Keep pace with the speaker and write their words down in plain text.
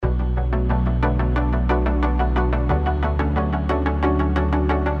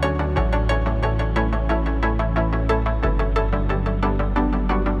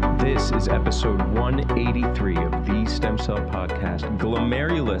183 of the Stem Cell Podcast,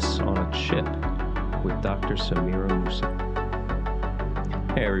 Glomerulus-on-a-Chip, with Dr. Samira Musah.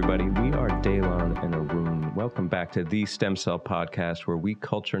 Hey everybody, we are Daylon and Arun. Welcome back to the Stem Cell Podcast, where we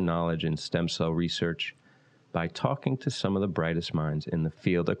culture knowledge in stem cell research by talking to some of the brightest minds in the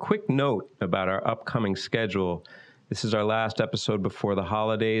field. A quick note about our upcoming schedule. This is our last episode before the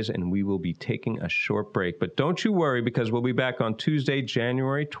holidays, and we will be taking a short break. But don't you worry, because we'll be back on Tuesday,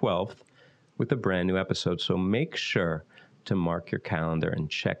 January 12th, with a brand new episode. So make sure to mark your calendar and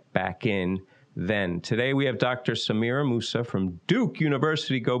check back in then. Today, we have Dr. Samira Musah from Duke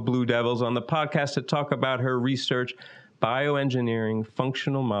University, Go Blue Devils, on the podcast to talk about her research, bioengineering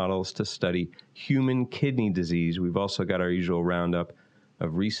functional models to study human kidney disease. We've also got our usual roundup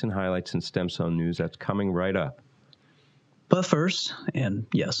of recent highlights in stem cell news that's coming right up. But first, and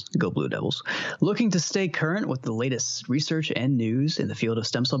yes, go Blue Devils, looking to stay current with the latest research and news in the field of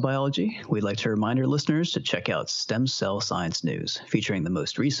stem cell biology, we'd like to remind our listeners to check out Stem Cell Science News, featuring the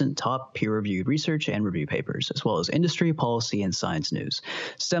most recent top peer-reviewed research and review papers, as well as industry, policy, and science news.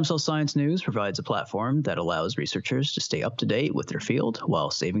 Stem Cell Science News provides a platform that allows researchers to stay up to date with their field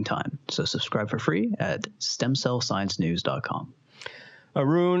while saving time. So subscribe for free at stemcellsciencenews.com.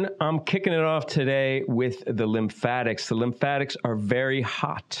 Arun, I'm kicking it off today with the lymphatics. The lymphatics are very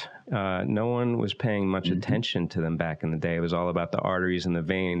hot. No one was paying much attention to them back in the day. It was all about the arteries and the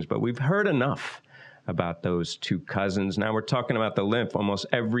veins, but we've heard enough about those two cousins. Now we're talking about the lymph almost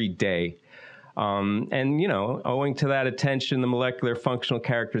every day. And, you know, owing to that attention, the molecular functional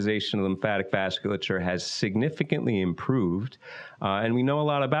characterization of lymphatic vasculature has significantly improved. And we know a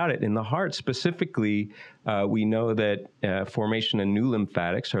lot about it. In the heart specifically, we know that formation of new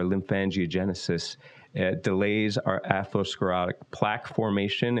lymphatics, or lymphangiogenesis, delays our atherosclerotic plaque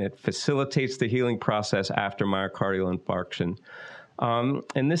formation. It facilitates the healing process after myocardial infarction.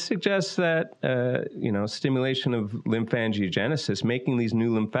 And this suggests that, stimulation of lymphangiogenesis, making these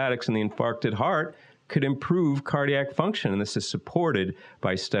new lymphatics in the infarcted heart, could improve cardiac function. And this is supported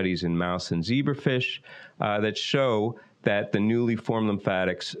by studies in mouse and zebrafish that show that the newly formed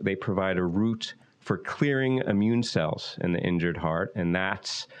lymphatics, they provide a route for clearing immune cells in the injured heart. And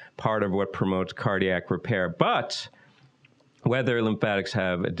that's part of what promotes cardiac repair. But whether lymphatics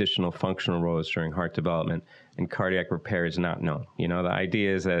have additional functional roles during heart development and cardiac repair is not known. You know, the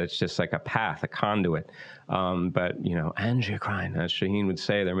idea is that it's just like a path, a conduit. But, you know, angiocrine, as Shaheen would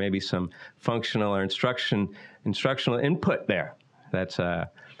say, there may be some functional or instructional input there that's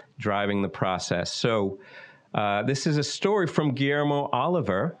driving the process. So this is a story from Guillermo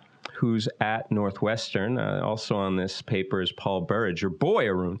Oliver, who's at Northwestern. Also on this paper is Paul Burridge, your boy,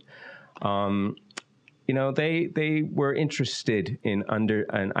 Arun. You know, they were interested in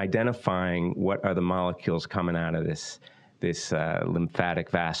identifying what are the molecules coming out of this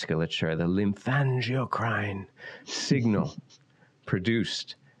lymphatic vasculature, the lymphangiocrine signal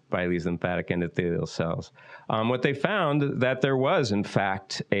produced by these lymphatic endothelial cells. What they found that there was, in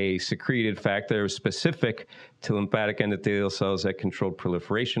fact, a secreted factor that was specific to lymphatic endothelial cells that controlled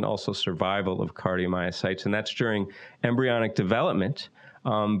proliferation, also survival of cardiomyocytes, and that's during embryonic development.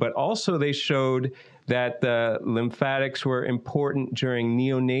 But also they showed that the lymphatics were important during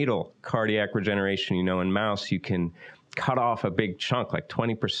neonatal cardiac regeneration. You know, in mouse, you can cut off a big chunk, like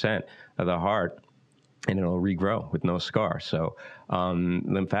 20% of the heart, and it'll regrow with no scar. So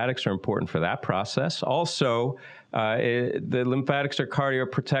lymphatics are important for that process. Also, the lymphatics are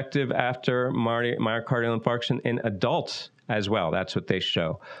cardioprotective after myocardial infarction in adults as well. That's what they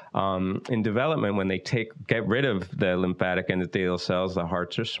show. In development, when they get rid of the lymphatic endothelial cells, the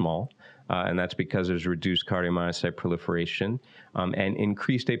hearts are small. And that's because there's reduced cardiomyocyte proliferation and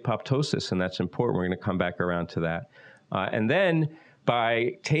increased apoptosis, and that's important. We're going to come back around to that. And then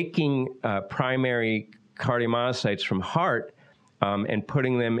by taking primary cardiomyocytes from heart and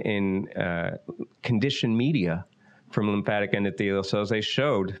putting them in conditioned media from lymphatic endothelial cells, they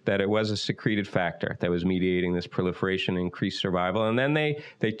showed that it was a secreted factor that was mediating this proliferation and increased survival. And then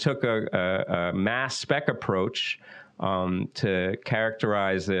they took a mass spec approach to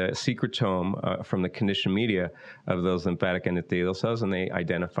characterize the secretome from the conditioned media of those lymphatic endothelial cells, and they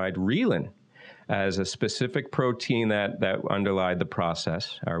identified reelin as a specific protein that underlied the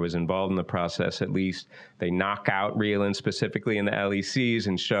process, or was involved in the process at least. They knock out reelin specifically in the LECs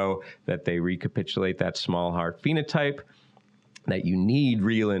and show that they recapitulate that small heart phenotype, that you need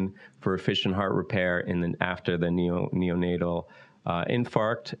reelin for efficient heart repair after the neonatal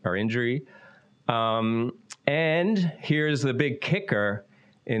infarct or injury. And here's the big kicker.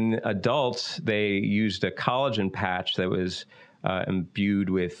 In adults, they used a collagen patch that was imbued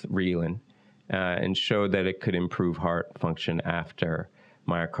with reelin and showed that it could improve heart function after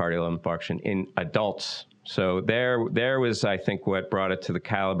myocardial infarction in adults. So there was, I think, what brought it to the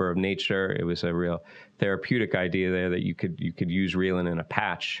caliber of nature. It was a real therapeutic idea there that you could use Reelin in a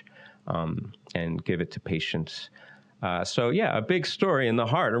patch and give it to patients. So yeah, a big story in the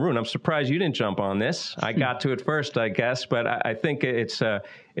heart. Arun, I'm surprised you didn't jump on this. I got to it first, I guess, but I think it's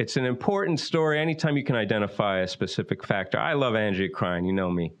an important story. Anytime you can identify a specific factor. I love angiography, you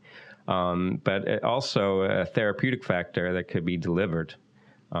know me, but also a therapeutic factor that could be delivered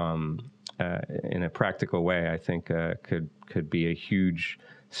in a practical way. I think could be a huge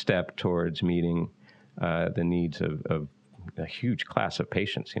step towards meeting the needs of a huge class of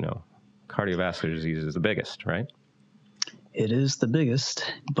patients. You know, cardiovascular disease is the biggest, right? It is the biggest,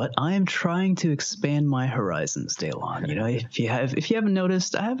 but I am trying to expand my horizons, Daylon. You know, if you haven't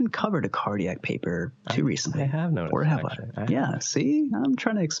noticed, I haven't covered a cardiac paper too recently. I have noticed. Or have I? Yeah, see, I'm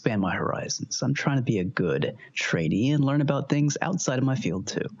trying to expand my horizons. I'm trying to be a good trainee and learn about things outside of my field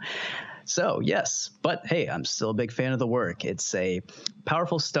too. So, yes, but hey, I'm still a big fan of the work. It's a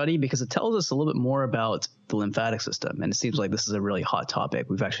powerful study because it tells us a little bit more about the lymphatic system. And it seems like this is a really hot topic.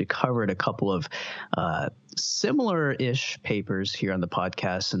 We've actually covered a couple of similar-ish papers here on the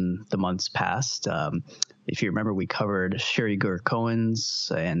podcast in the months past. If you remember, we covered Sherry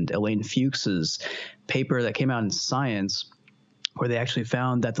Gur-Cohen's and Elaine Fuchs's paper that came out in Science, where they actually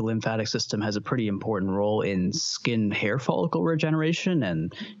found that the lymphatic system has a pretty important role in skin hair follicle regeneration.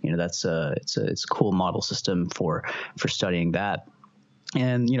 And, you know, that's it's a cool model system for studying that.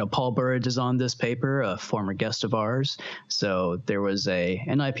 And, you know, Paul Burridge is on this paper, a former guest of ours. So there was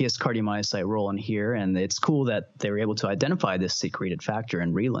an iPS cardiomyocyte role in here. And it's cool that they were able to identify this secreted factor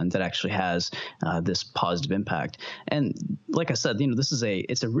in Reelin that actually has this positive impact. And like I said, you know,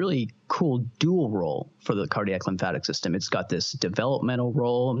 it's a really cool dual role for the cardiac lymphatic system. It's got this developmental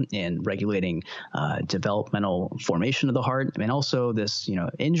role in regulating developmental formation of the heart, and also this, you know,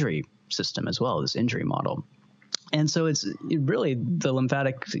 injury system as well, this injury model. And so it's really the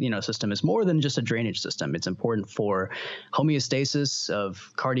lymphatic, you know, system is more than just a drainage system. It's important for homeostasis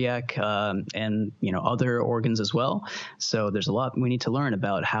of cardiac and, you know, other organs as well. So there's a lot we need to learn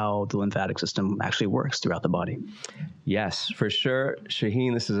about how the lymphatic system actually works throughout the body. Yes, for sure.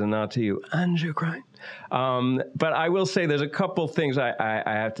 Shaheen, this is a nod to you and your grind. But I will say there's a couple things I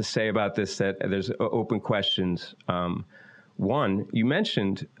have to say about this that there's open questions. One, you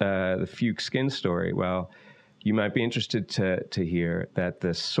mentioned the Fuchs skin story. Well, you might be interested to hear that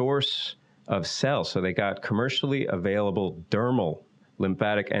the source of cells, so they got commercially available dermal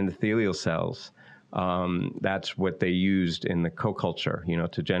lymphatic endothelial cells. That's what they used in the co-culture, you know,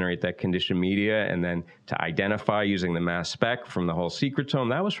 to generate that conditioned media and then to identify using the mass spec from the whole secretome.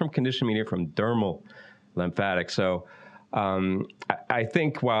 That was from conditioned media from dermal lymphatic. So I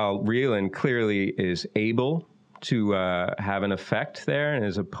think while Reelin clearly is able to have an effect there and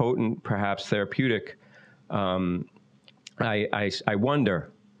is a potent, perhaps therapeutic, I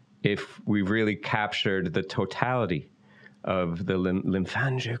wonder if we've really captured the totality of the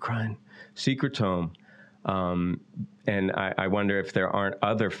lymphangiocrine secretome. And I wonder if there aren't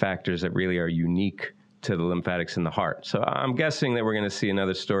other factors that really are unique to the lymphatics in the heart. So I'm guessing that we're going to see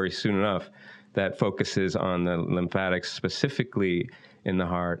another story soon enough that focuses on the lymphatics specifically in the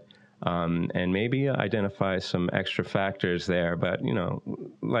heart. And maybe identify some extra factors there. But, you know,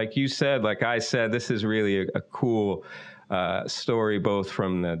 like you said, like I said, this is really a cool story, both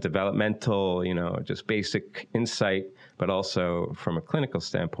from the developmental, you know, just basic insight, but also from a clinical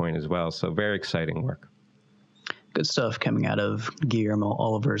standpoint as well. So very exciting work. Good stuff coming out of Guillermo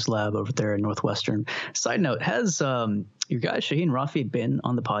Oliver's lab over there in Northwestern. Side note, has your guy Shaheen Rafi been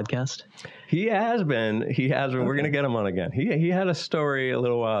on the podcast? He has been. Okay. We're going to get him on again. He had a story a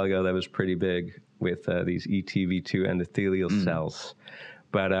little while ago that was pretty big with these ETV2 endothelial cells.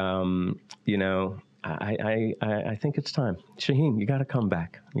 But, you know, I think it's time. Shaheen, you got to come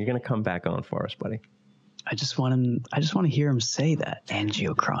back. You're going to come back on for us, buddy. I just want to hear him say that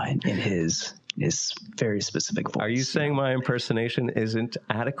angiocrine in his very specific voice. Are you saying my impersonation isn't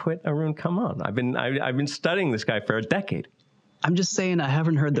adequate, Arun? Come on. I've been studying this guy for a decade. I'm just saying I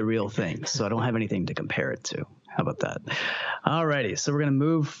haven't heard the real thing, so I don't have anything to compare it to. How about that? All righty. So we're going to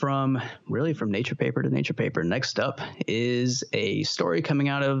move from nature paper to nature paper. Next up is a story coming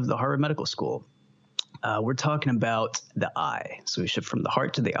out of the Harvard Medical School. We're talking about the eye. So we shift from the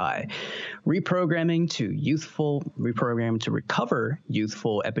heart to the eye. Reprogramming to recover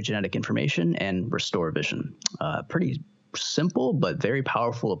youthful epigenetic information and restore vision. Pretty simple but very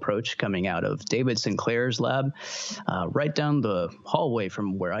powerful approach coming out of David Sinclair's lab, right down the hallway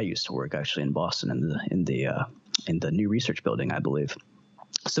from where I used to work, actually in Boston, in the new research building, I believe.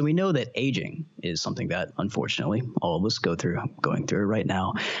 So we know that aging is something that, unfortunately, all of us going through it right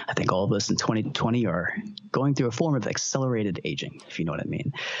now. I think all of us in 2020 are going through a form of accelerated aging, if you know what I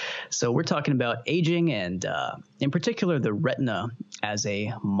mean. So we're talking about aging and, in particular, the retina as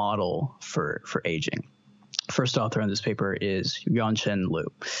a model for aging. First author on this paper is Yuanchen Liu.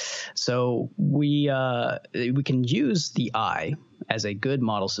 So we can use the eye as a good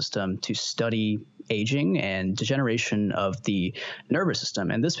model system to study aging and degeneration of the nervous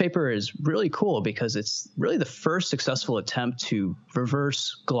system. And this paper is really cool because it's really the first successful attempt to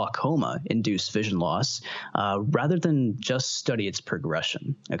reverse glaucoma-induced vision loss rather than just study its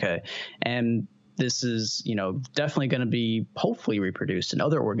progression. Okay, and this is definitely going to be hopefully reproduced in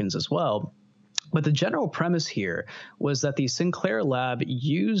other organs as well. But the general premise here was that the Sinclair lab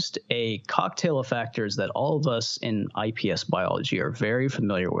used a cocktail of factors that all of us in IPS biology are very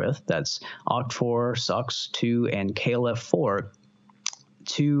familiar with. That's OCT4, SOX2, and KLF4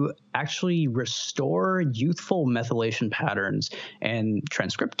 to actually restore youthful methylation patterns and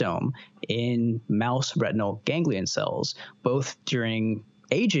transcriptome in mouse retinal ganglion cells, both during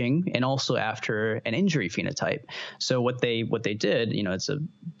aging and also after an injury phenotype. So what they did, it's a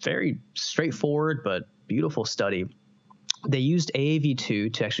very straightforward but beautiful study. They used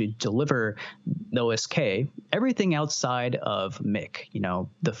AAV2 to actually deliver the OSK, everything outside of MYC.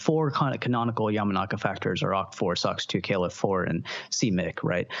 The four canonical Yamanaka factors are OCT4, SOX2, KLF4, and c-MYC,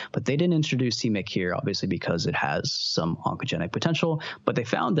 right? But they didn't introduce c-MYC here, obviously, because it has some oncogenic potential. But they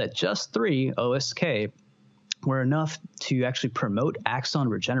found that just 3 OSK were enough to actually promote axon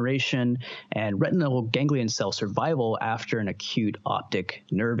regeneration and retinal ganglion cell survival after an acute optic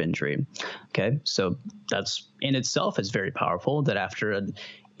nerve injury. Okay, so that's in itself is very powerful, that after an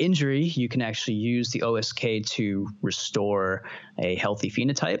injury, you can actually use the OSK to restore a healthy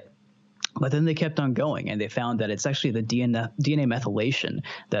phenotype. But then they kept on going, and they found that it's actually the DNA methylation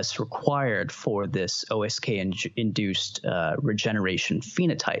that's required for this OSK-induced regeneration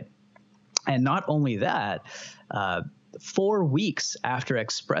phenotype. And not only that, 4 weeks after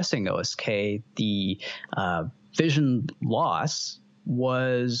expressing OSK, the vision loss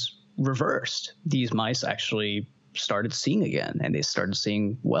was reversed. These mice actually started seeing again, and they started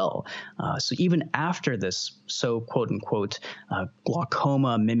seeing well. So even after this quote-unquote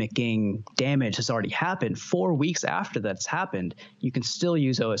glaucoma mimicking damage has already happened, 4 weeks after that's happened, you can still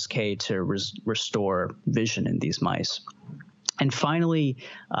use OSK to restore vision in these mice. And finally,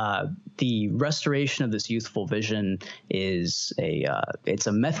 the restoration of this youthful vision is it's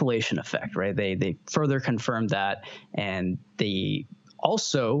a methylation effect, right? They further confirmed that, and they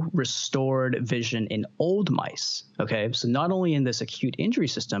also restored vision in old mice. Okay, so not only in this acute injury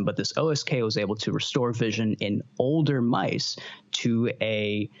system, but this OSK was able to restore vision in older mice to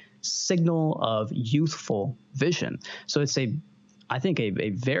a signal of youthful vision. So it's I think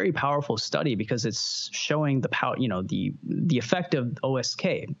a very powerful study because it's showing the power, the effect of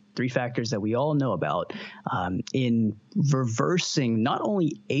OSK, 3 factors that we all know about, in reversing not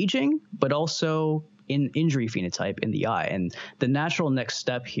only aging but also in injury phenotype in the eye. And the natural next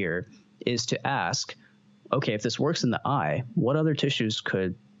step here is to ask, okay, if this works in the eye, what other tissues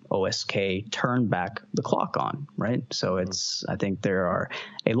could OSK turn back the clock on, right? So I think there are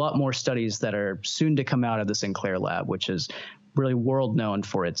a lot more studies that are soon to come out of the Sinclair lab, which is really world known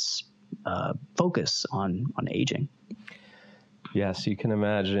for its focus on aging. Yes, you can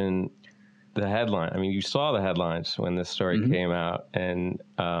imagine the headline. I mean, you saw the headlines when this story came out, and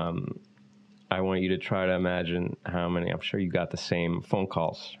I want you to try to imagine how many. I'm sure you got the same phone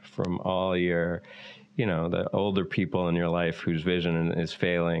calls from all your, the older people in your life whose vision is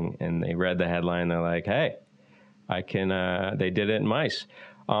failing, and they read the headline. They're like, "Hey, I can." They did it in mice.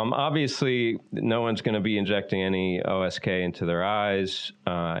 Obviously, no one's going to be injecting any OSK into their eyes,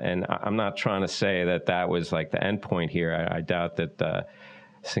 and I'm not trying to say that was like the end point here. I doubt that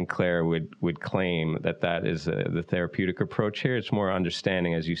Sinclair would claim that is the therapeutic approach here. It's more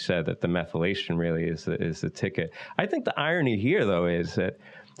understanding, as you said, that the methylation really is the ticket. I think the irony here, though, is that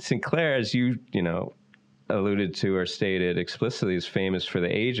Sinclair, as you alluded to or stated explicitly, is famous for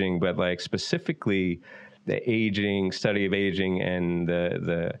the aging, but like specifically the study of aging and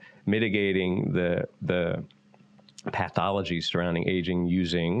the mitigating the pathology surrounding aging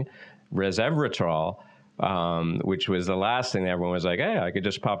using resveratrol, which was the last thing that everyone was like, hey, I could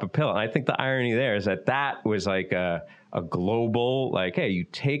just pop a pill. And I think the irony there is that was like a global, like, hey, you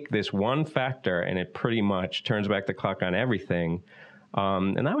take this one factor and it pretty much turns back the clock on everything.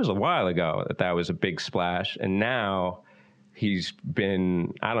 And that was a while ago that was a big splash. And now he's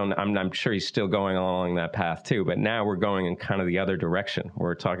been, I'm sure he's still going along that path too, but now we're going in kind of the other direction.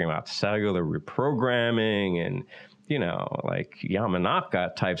 We're talking about cellular reprogramming and, like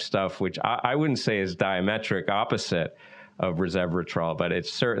Yamanaka type stuff, which I wouldn't say is diametric opposite of resveratrol, but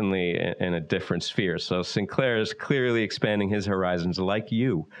it's certainly in a different sphere. So Sinclair is clearly expanding his horizons like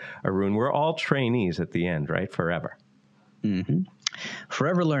you, Arun. We're all trainees at the end, right? Forever. Mm-hmm.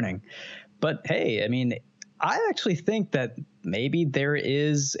 Forever learning. But hey, I mean, I actually think that maybe there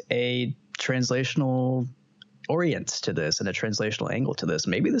is a translational orient to this and a translational angle to this.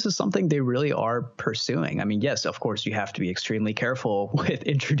 Maybe this is something they really are pursuing. I mean, yes, of course, you have to be extremely careful with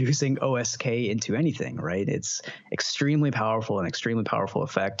introducing OSK into anything, right? It's extremely powerful, an extremely powerful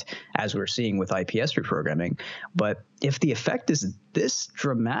effect, as we're seeing with iPS reprogramming. But if the effect is this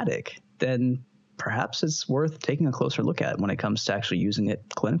dramatic, then perhaps it's worth taking a closer look at when it comes to actually using it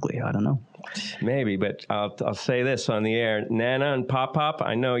clinically. I don't know. Maybe, but I'll say this on the air. Nana and Pop,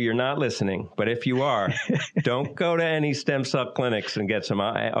 I know you're not listening, but if you are, don't go to any stem cell clinics and get some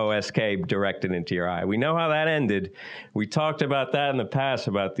OSK directed into your eye. We know how that ended. We talked about that in the past,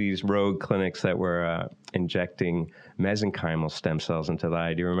 about these rogue clinics that were injecting mesenchymal stem cells into the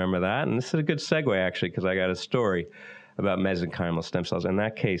eye. Do you remember that? And this is a good segue, actually, because I got a story about mesenchymal stem cells. In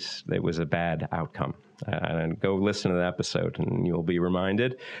that case, it was a bad outcome. And go listen to the episode, and you'll be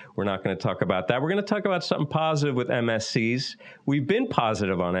reminded. We're not going to talk about that. We're going to talk about something positive with MSCs. We've been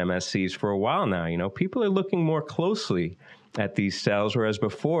positive on MSCs for a while now. People are looking more closely at these cells, whereas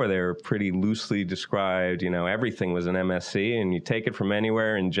before they were pretty loosely described. Everything was an MSC, and you take it from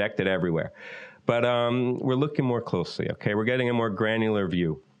anywhere, inject it everywhere. But we're looking more closely, okay? We're getting a more granular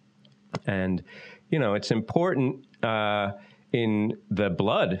view. And, it's important in the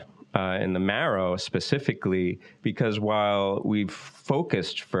blood, in the marrow specifically, because while we've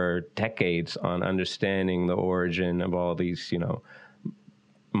focused for decades on understanding the origin of all these,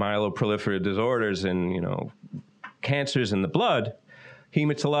 myeloproliferative disorders and, cancers in the blood,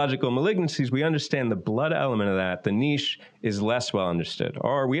 hematological malignancies, we understand the blood element of that. The niche is less well understood,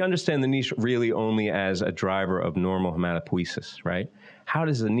 or we understand the niche really only as a driver of normal hematopoiesis, right? How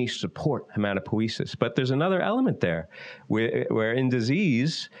does the niche support hematopoiesis? But there's another element there where in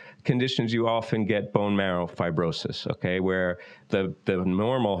disease conditions you often get bone marrow fibrosis, okay, where the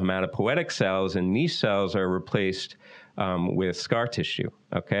normal hematopoietic cells and niche cells are replaced with scar tissue,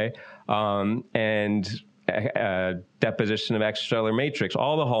 okay, and deposition of extracellular matrix,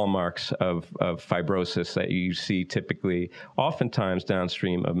 all the hallmarks of fibrosis that you see typically, oftentimes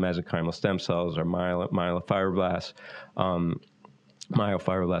downstream of mesenchymal stem cells or myofibroblasts,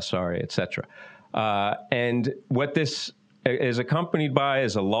 et cetera. And what this is accompanied by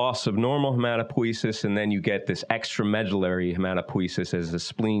is a loss of normal hematopoiesis, and then you get this extramedullary hematopoiesis as the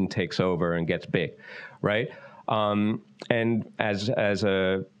spleen takes over and gets big, right? And as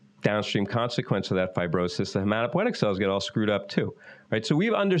a downstream consequence of that fibrosis, the hematopoietic cells get all screwed up too, right? So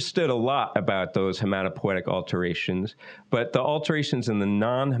we've understood a lot about those hematopoietic alterations, but the alterations in the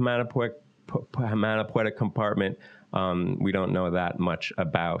non-hematopoietic compartment, we don't know that much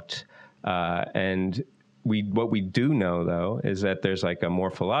about. And what we do know, though, is that there's like a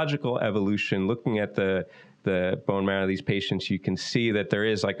morphological evolution. Looking at the bone marrow of these patients, you can see that there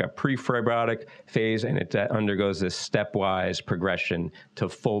is like a pre-fibrotic phase, and it undergoes this stepwise progression to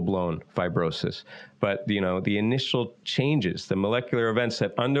full-blown fibrosis. But, the initial changes, the molecular events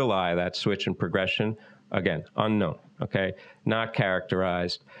that underlie that switch and progression, again, unknown, okay, not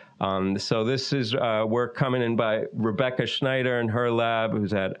characterized. So this is work coming in by Rebecca Schneider and her lab,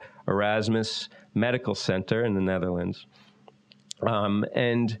 who's at Erasmus Medical Center in the Netherlands.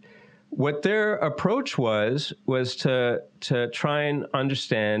 And what their approach was to try and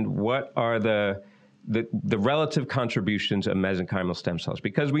understand what are the relative contributions of mesenchymal stem cells,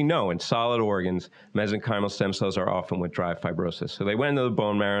 because we know in solid organs, mesenchymal stem cells are often what drive fibrosis. So they went into the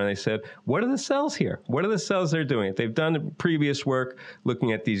bone marrow and they said, what are the cells here? What are the cells they're doing? They've done previous work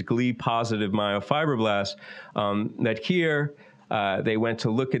looking at these Gli-positive myofibroblasts, that here they went to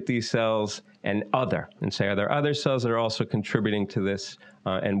look at these cells and say, are there other cells that are also contributing to this?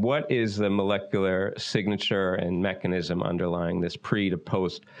 And what is the molecular signature and mechanism underlying this pre to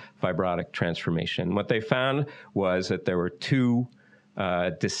post fibrotic transformation? What they found was that there were two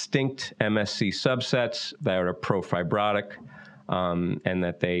distinct MSC subsets that are pro-fibrotic, and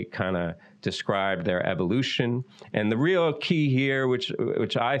that they kind of described their evolution. And the real key here, which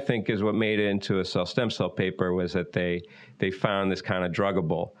I think is what made it into a cell stem cell paper, was that they found this kind of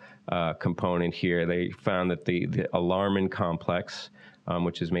druggable component here. They found that the alarmin complex,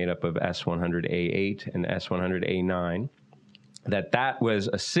 which is made up of S100A8 and S100A9, that was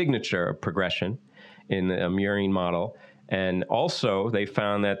a signature of progression in a murine model, And also, they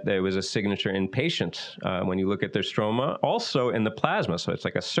found that there was a signature in patients when you look at their stroma, also in the plasma. So it's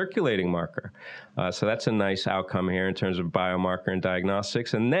like a circulating marker. So that's a nice outcome here in terms of biomarker and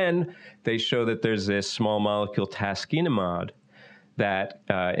diagnostics. And then they show that there's this small molecule tasquinimod that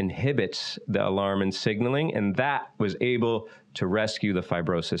inhibits the alarmin signaling, and that was able to rescue the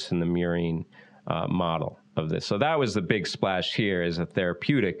fibrosis in the murine model of this. So that was the big splash here as a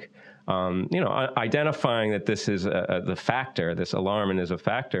therapeutic. Identifying that this is the factor, this alarmin is a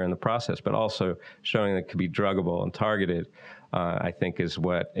factor in the process, but also showing that it could be druggable and targeted, I think is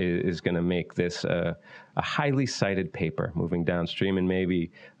what is going to make this a highly cited paper moving downstream and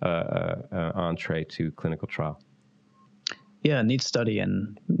maybe entree to clinical trial. Yeah, neat study.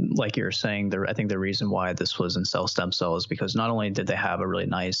 And like you were saying, I think the reason why this was in cell stem cells is because not only did they have a really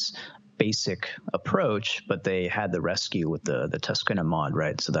nice basic approach, but they had the rescue with the tasquinimod,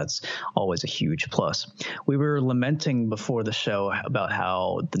 right? So that's always a huge plus. We were lamenting before the show about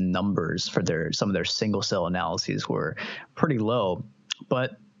how the numbers for some of their single cell analyses were pretty low,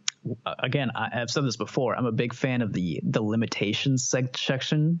 but again, I've said this before, I'm a big fan of the limitations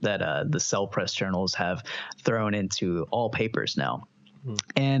section that the Cell Press journals have thrown into all papers now.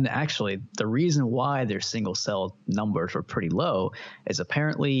 And actually, the reason why their single cell numbers were pretty low is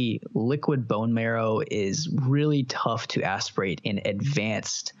apparently liquid bone marrow is really tough to aspirate in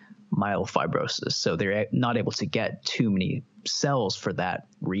advanced myelofibrosis. So they're not able to get too many cells for that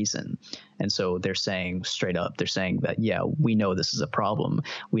reason. And so they're saying straight up, that, yeah, we know this is a problem.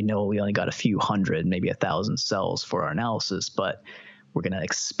 We know we only got a few hundred, maybe 1,000 cells for our analysis, but we're going to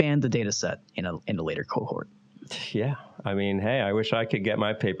expand the data set in a later cohort. Yeah. I mean, hey, I wish I could get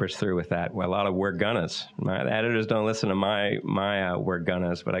my papers through with that. Well, a lot of we're gonnas. My editors don't listen to my we're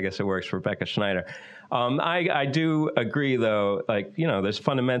gonnas, but I guess it works for Rebecca Schneider. I do agree, though, there's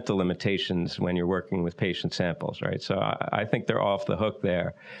fundamental limitations when you're working with patient samples, right? So I think they're off the hook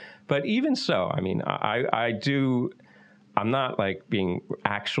there. But even so, I mean, I'm not being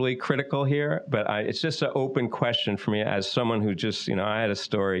actually critical here, but it's just an open question for me as someone who just, I had a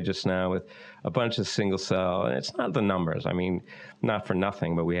story just now with a bunch of single cell, and it's not the numbers. I mean, not for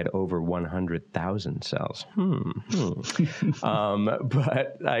nothing, but we had over 100,000 cells.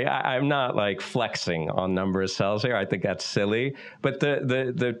 But I'm not flexing on number of cells here. I think that's silly. But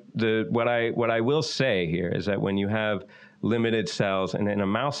what I will say here is that when you have limited cells and in a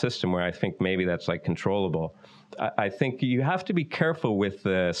mouse system where I think maybe that's controllable, I think you have to be careful with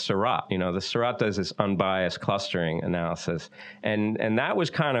the Seurat. The Seurat does this unbiased clustering analysis. And that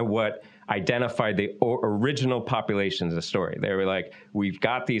was kind of what identified the original populations of the story. They were like, we've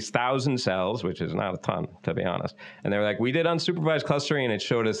got these 1,000 cells, which is not a ton, to be honest. And they were like, we did unsupervised clustering, and it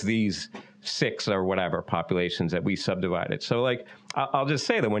showed us these 6 or whatever populations that we subdivided. So, I'll just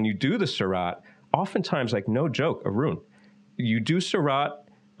say that when you do the Seurat, oftentimes, no joke, Arun, you do Seurat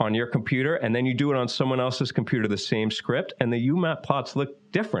on your computer, and then you do it on someone else's computer, the same script, and the UMAP plots look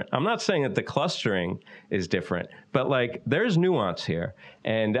different. I'm not saying that the clustering is different, but there's nuance here.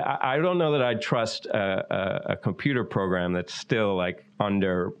 And I don't know that I'd trust a computer program that's still I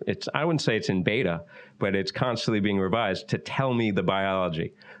wouldn't say it's in beta, but it's constantly being revised to tell me the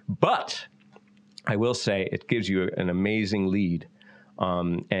biology. But I will say it gives you an amazing lead.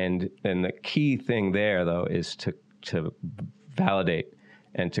 And the key thing there, though, is to validate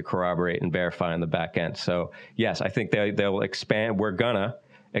and to corroborate and verify on the back end. So yes, I think they'll expand. We're gonna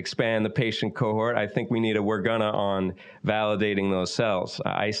expand the patient cohort. I think we need we're gonna on validating those cells,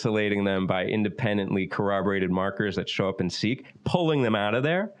 isolating them by independently corroborated markers that show up in seq, pulling them out of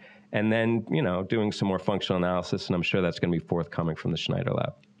there, and then doing some more functional analysis. And I'm sure that's going to be forthcoming from the Schneider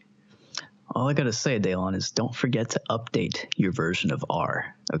lab. All I got to say, Daylon, is don't forget to update your version of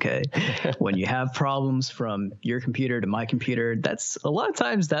R, okay? When you have problems from your computer to my computer, a lot of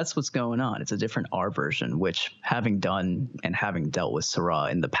times that's what's going on. It's a different R version, which having done and having dealt with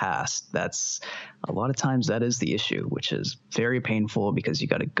Seurat in the past, that's a lot of times that is the issue, which is very painful because you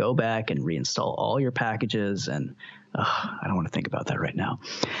got to go back and reinstall all your packages, and I don't want to think about that right now.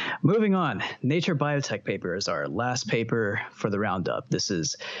 Moving on, Nature Biotech paper is our last paper for the roundup. This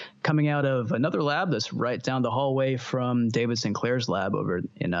is coming out of another lab that's right down the hallway from David Sinclair's lab over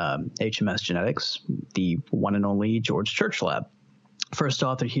in HMS Genetics, the one and only George Church lab. First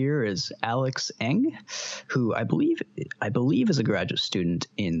author here is Alex Eng, who I believe is a graduate student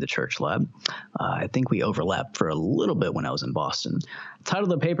in the Church lab. I think we overlapped for a little bit when I was in Boston. The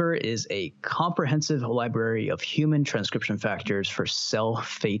title of the paper is A Comprehensive Library of Human Transcription Factors for Cell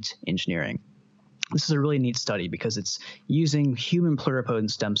Fate Engineering. This is a really neat study because it's using human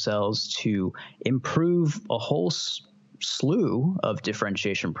pluripotent stem cells to improve a whole slew of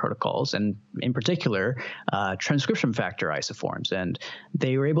differentiation protocols, and in particular, transcription factor isoforms. And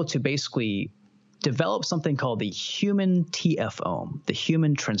they were able to basically develop something called the human TFOme, the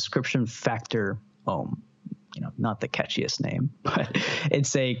human transcription factor ohm. Not the catchiest name, but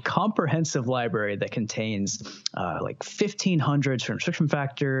it's a comprehensive library that contains like 1,500 transcription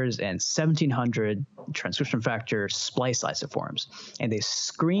factors and 1,700 transcription factor splice isoforms. And they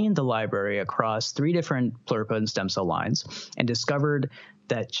screened the library across 3 different pluripotent stem cell lines and discovered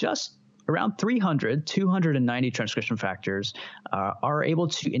that just around 290 transcription factors are able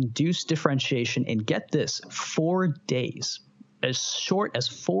to induce differentiation in, get this, 4 days. As short as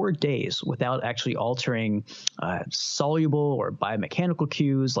 4 days without actually altering soluble or biomechanical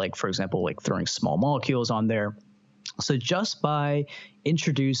cues, like, for example, like throwing small molecules on there. So just by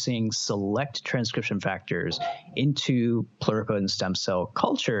introducing select transcription factors into pluripotent stem cell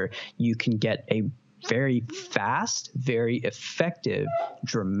culture, you can get a very fast, very effective,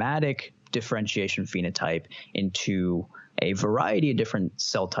 dramatic differentiation phenotype into a variety of different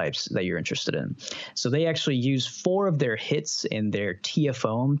cell types that you're interested in. So they actually use 4 of their hits in their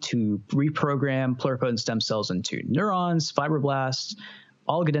TFOme to reprogram pluripotent stem cells into neurons, fibroblasts,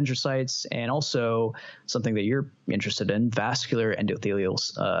 oligodendrocytes, and also something that you're interested in, vascular endothelial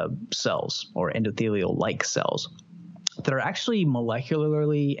cells, or endothelial-like cells, that are actually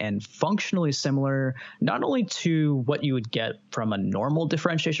molecularly and functionally similar, not only to what you would get from a normal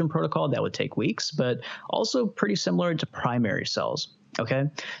differentiation protocol that would take weeks, but also pretty similar to primary cells. Okay,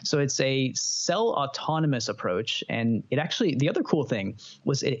 so it's a cell autonomous approach, and it actually, the other cool thing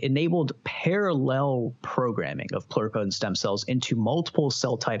was it enabled parallel programming of pluripotent stem cells into multiple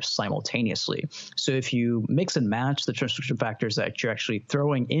cell types simultaneously. So if you mix and match the transcription factors that you're actually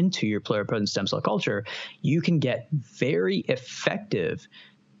throwing into your pluripotent stem cell culture, you can get very effective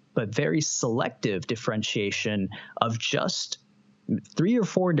but very selective differentiation of just 3 or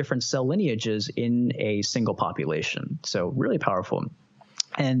 4 different cell lineages in a single population. So really powerful.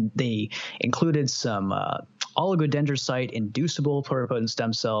 And they included some oligodendrocyte inducible pluripotent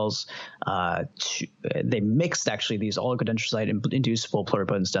stem cells. They mixed actually these oligodendrocyte inducible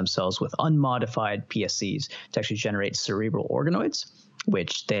pluripotent stem cells with unmodified PSCs to actually generate cerebral organoids,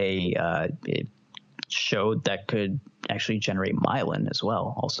 which they showed that could actually generate myelin as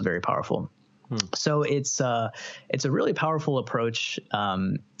well, also very powerful. So it's a really powerful approach,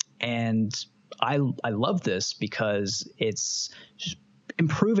 and I love this because it's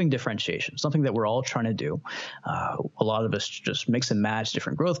improving differentiation, something that we're all trying to do. A lot of us just mix and match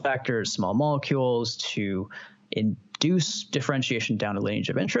different growth factors, small molecules to induce differentiation down a lineage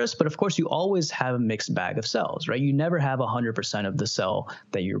of interest. But of course, you always have a mixed bag of cells, right? You never have 100% of the cell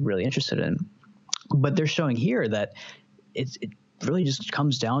that you're really interested in. But they're showing here that it really just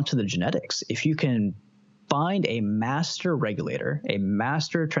comes down to the genetics. If you can find a master regulator, a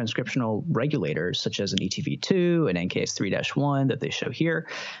master transcriptional regulator, such as an ETV2, an NKX3-1 that they show here,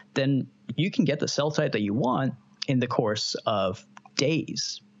 then you can get the cell type that you want in the course of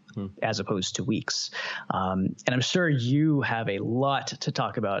days, as opposed to weeks. And I'm sure you have a lot to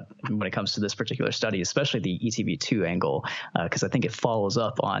talk about when it comes to this particular study, especially the ETV2 angle, because I think it follows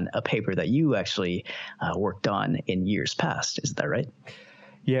up on a paper that you actually worked on in years past. Is that right?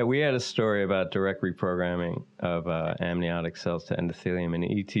 Yeah, we had a story about direct reprogramming of amniotic cells to endothelium, and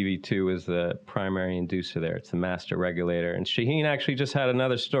ETV2 is the primary inducer there. It's the master regulator. And Shaheen actually just had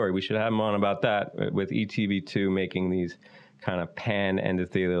another story. We should have him on about that, with ETV2 making these kind of pan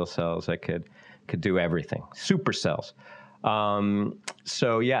endothelial cells that could do everything, super cells.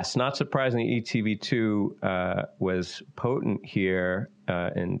 So yes, not surprisingly, ETV2 was potent here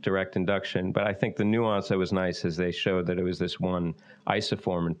in direct induction, but I think the nuance that was nice is they showed that it was this one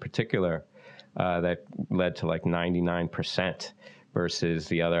isoform in particular that led to like 99% versus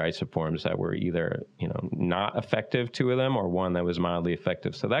the other isoforms that were either, not effective, 2 of them, or one that was mildly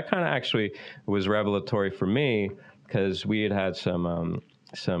effective. So that kind of actually was revelatory for me, because we had some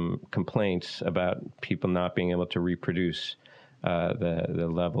complaints about people not being able to reproduce the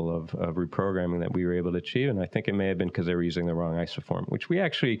level of reprogramming that we were able to achieve. And I think it may have been because they were using the wrong isoform, which we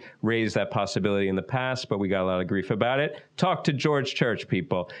actually raised that possibility in the past, but we got a lot of grief about it. Talk to George Church,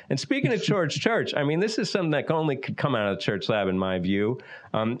 people. And speaking of George Church, I mean, this is something that only could come out of the Church Lab, in my view.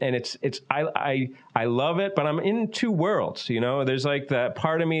 And I love it, but I'm in 2 worlds. There's like that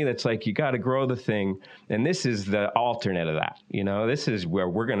part of me that's like, you got to grow the thing. And this is the alternate of that. This is where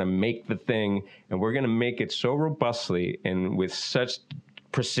we're going to make the thing, and we're going to make it so robustly and with such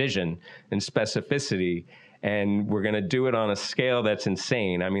precision and specificity And we're going to do it on a scale that's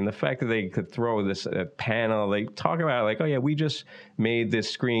insane. I mean, the fact that they could throw this panel, they talk about like, oh yeah, we just made this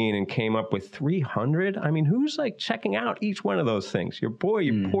screen and came up with 300. I mean, who's like checking out each one of those things? Your poor,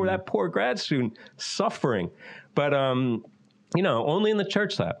 that poor grad student suffering. But, only in the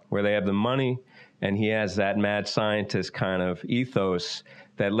church lab where they have the money and he has that mad scientist kind of ethos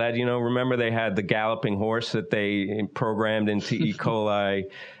that led, remember they had the galloping horse that they programmed into E. coli.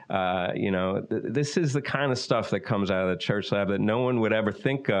 This is the kind of stuff that comes out of the church lab that no one would ever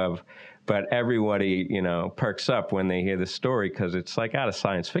think of, but everybody, perks up when they hear the story because it's like out of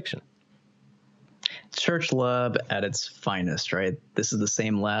science fiction. Church lab at its finest, right? This is the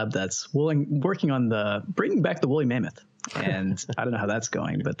same lab that's working on bringing back the woolly mammoth. And I don't know how that's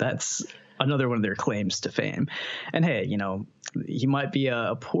going, but that's another one of their claims to fame. And hey, he might be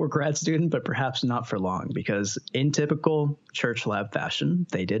a poor grad student, but perhaps not for long, because in typical church lab fashion,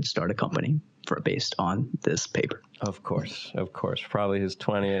 they did start a company based on this paper. Of course. Probably his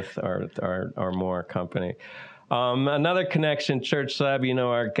 20th or more company. Another connection, church lab,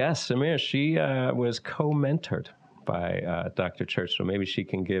 our guest, Samira, she was co-mentored by Dr. Church, so maybe she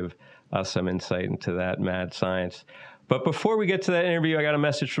can give us some insight into that mad science. But before we get to that interview, I got a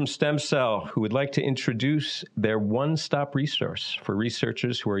message from Stem Cell, who would like to introduce their one-stop resource for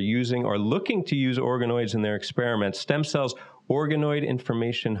researchers who are using or looking to use organoids in their experiments. Stem Cell's Organoid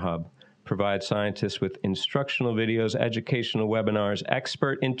Information Hub provides scientists with instructional videos, educational webinars,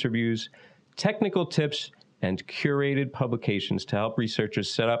 expert interviews, technical tips, and curated publications to help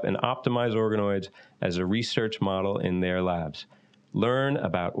researchers set up and optimize organoids as a research model in their labs. Learn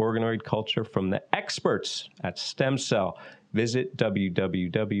about organoid culture from the experts at Stem Cell. Visit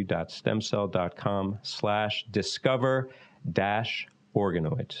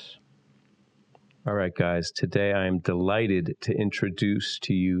www.stemcell.com/discover-organoids. All right, guys, today I am delighted to introduce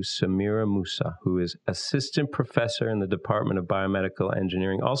to you Samira Musah, who is Assistant Professor in the Department of Biomedical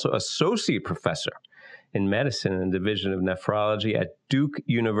Engineering, also Associate Professor in Medicine in the Division of Nephrology at Duke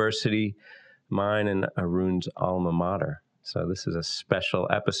University, mine and Arun's alma mater. So this is a special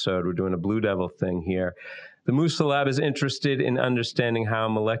episode. We're doing a Blue Devil thing here. The Musah Lab is interested in understanding how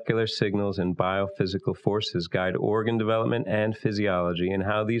molecular signals and biophysical forces guide organ development and physiology, and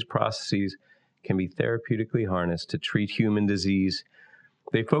how these processes can be therapeutically harnessed to treat human disease.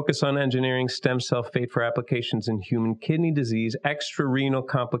 They focus on engineering stem cell fate for applications in human kidney disease, extrarenal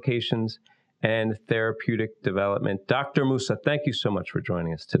complications, and therapeutic development. Dr. Musah, thank you so much for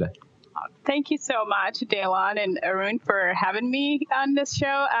joining us today. Thank you so much, Daylon and Arun, for having me on this show.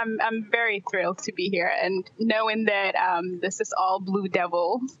 I'm very thrilled to be here, and knowing that this is all Blue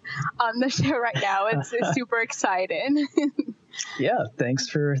Devils on the show right now, it's super exciting. Yeah, thanks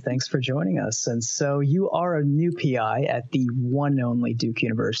for joining us. And so you are a new PI at the one and only Duke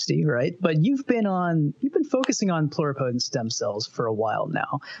University, right? But you've been focusing on pluripotent stem cells for a while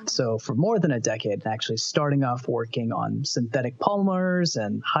now. So for more than a decade, actually starting off working on synthetic polymers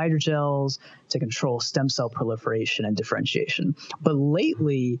and hydrogels to control stem cell proliferation and differentiation. But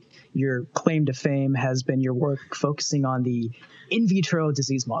lately, your claim to fame has been your work focusing on the in vitro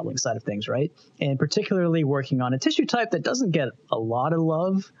disease modeling side of things, right? And particularly working on a tissue type that doesn't get a lot of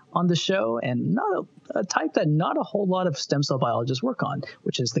love on the show, and not a type that not a whole lot of stem cell biologists work on,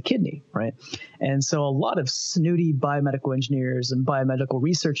 which is the kidney, right? And so a lot of snooty biomedical engineers and biomedical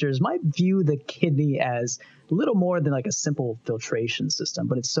researchers might view the kidney as little more than like a simple filtration system,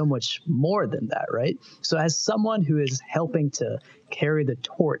 but it's so much more than that, right? So as someone who is helping to carry the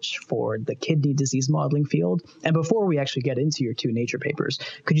torch for the kidney disease modeling field, and before we actually get into your two Nature papers,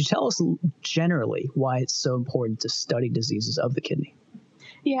 could you tell us generally why it's so important to study diseases of the kidney?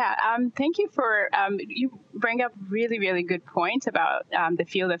 Yeah, thank you for, you bring up really, really good points about the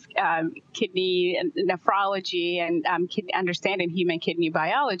field of kidney and nephrology and understanding human kidney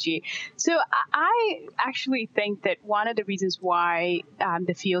biology. So I actually think that one of the reasons why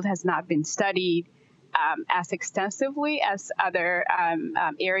the field has not been studied as extensively as other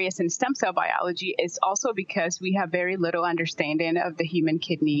areas in stem cell biology is also because we have very little understanding of the human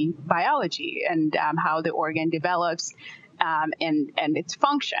kidney biology and how the organ develops and its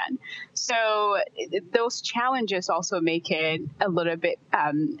function. So those challenges also make it a little bit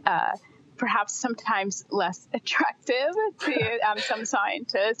perhaps sometimes less attractive to some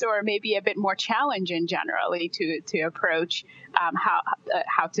scientists, or maybe a bit more challenging generally to approach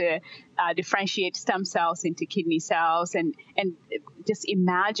how to differentiate stem cells into kidney cells, and just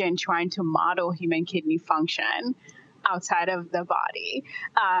imagine trying to model human kidney function outside of the body,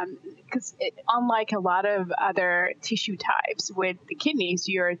 because unlike a lot of other tissue types, with the kidneys,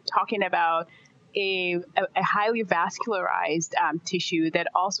 you're talking about a highly vascularized tissue that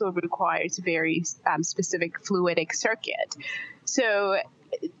also requires very specific fluidic circuit. So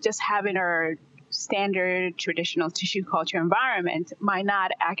just having our standard traditional tissue culture environment might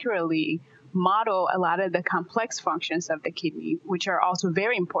not accurately model a lot of the complex functions of the kidney, which are also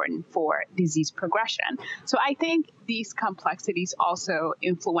very important for disease progression. So I think these complexities also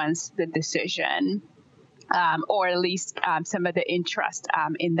influence the decision, or at least some of the interest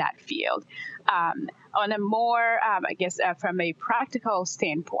in that field. On a more, from a practical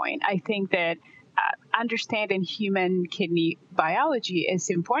standpoint, I think that understanding human kidney biology is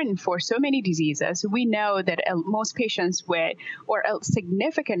important for so many diseases. We know that most patients with, or a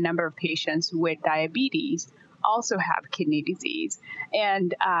significant number of patients with diabetes also have kidney disease,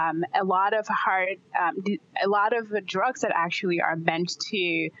 and a lot of drugs that actually are meant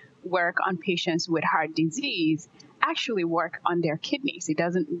to work on patients with heart disease actually work on their kidneys.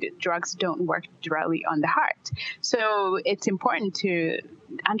 Drugs don't work directly on the heart. So it's important to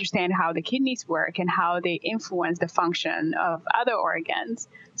understand how the kidneys work and how they influence the function of other organs,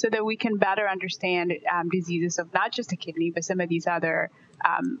 so that we can better understand diseases of not just the kidney, but some of these other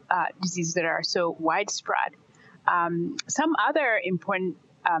diseases that are so widespread. Some other important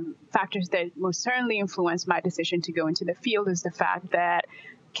factors that most certainly influenced my decision to go into the field is the fact that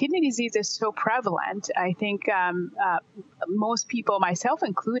kidney disease is so prevalent. I think most people, myself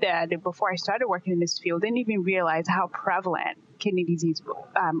included, before I started working in this field, didn't even realize how prevalent kidney disease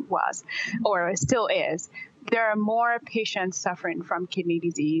was, or still is. There are more patients suffering from kidney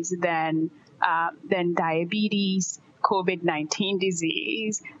disease than diabetes, COVID-19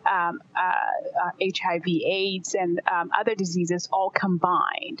 disease, HIV/AIDS, and other diseases all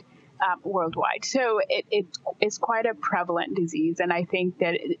combined. Worldwide. So it's quite a prevalent disease. And I think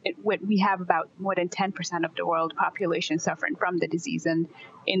that we have about more than 10% of the world population suffering from the disease. And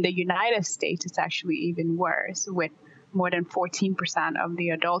in the United States, it's actually even worse, with more than 14% of the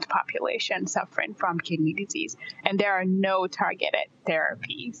adult population suffering from kidney disease. And there are no targeted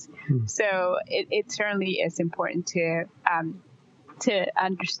therapies. So it certainly is important to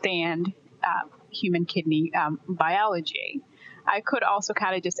understand human kidney biology. I could also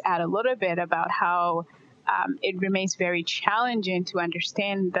kind of just add a little bit about how it remains very challenging to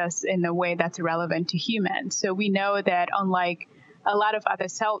understand this in a way that's relevant to humans. So we know that unlike a lot of other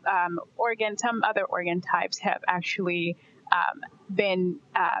some other organ types have actually been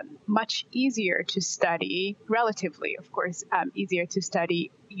much easier to study, relatively, of course, easier to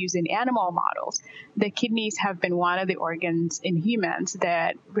study using animal models. The kidneys have been one of the organs in humans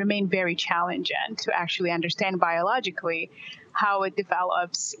that remain very challenging to actually understand biologically how it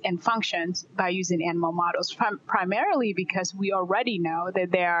develops and functions by using animal models, primarily because we already know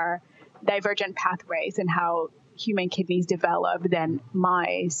that there are divergent pathways in how human kidneys develop than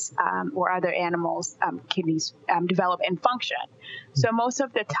mice or other animals' kidneys develop and function. So most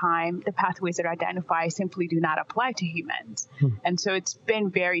of the time, the pathways that are identified simply do not apply to humans. And so it's been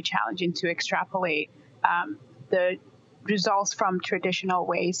very challenging to extrapolate the results from traditional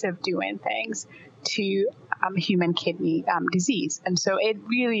ways of doing things to human kidney disease. And so it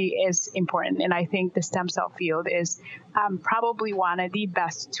really is important. And I think the stem cell field is probably one of the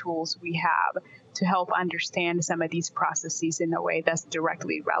best tools we have to help understand some of these processes in a way that's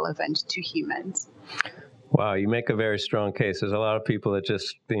directly relevant to humans. Wow, you make a very strong case. There's a lot of people that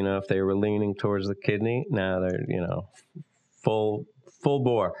just, if they were leaning towards the kidney, now they're, full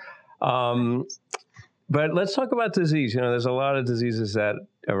bore. But let's talk about disease. There's a lot of diseases that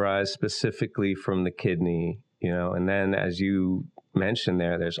arise specifically from the kidney, and then as you mentioned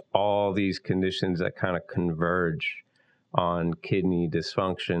there's all these conditions that kind of converge on kidney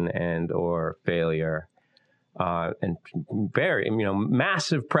dysfunction and or failure, and very,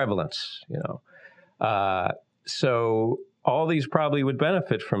 massive prevalence, so all these probably would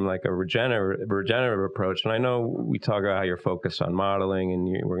benefit from like a regenerative approach. And I know we talk about how you're focused on modeling, and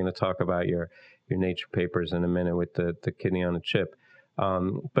we're going to talk about your Nature papers in a minute with the kidney on a chip.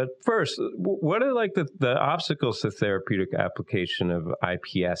 But first, what are like the obstacles to therapeutic application of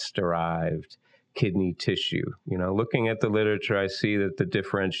iPS-derived kidney tissue? Looking at the literature, I see that the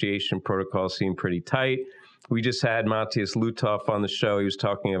differentiation protocols seem pretty tight. We just had Matthias Lutoff on the show. He was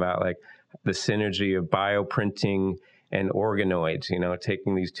talking about like the synergy of bioprinting and organoids,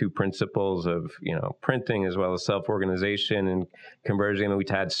 taking these two principles of, printing as well as self-organization and converging. We've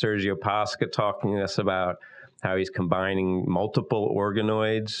had Sergio Pasca talking to us about how he's combining multiple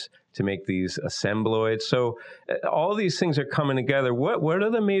organoids to make these assembloids. So all these things are coming together. What are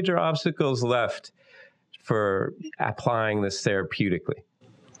the major obstacles left for applying this therapeutically?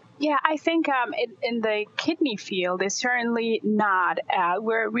 Yeah, I think in the kidney field, it's certainly not.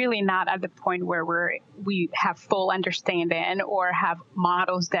 We're really not at the point where we have full understanding or have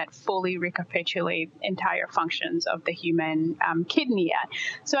models that fully recapitulate entire functions of the human kidney yet.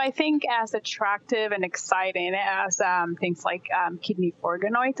 So I think as attractive and exciting as things like kidney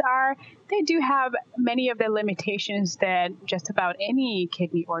organoids are, they do have many of the limitations that just about any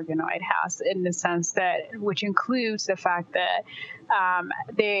kidney organoid has, in the sense that, which includes the fact that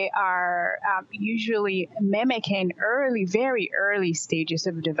they are usually mimicking very early stages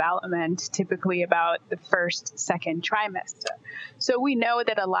of development, typically about the second trimester. So we know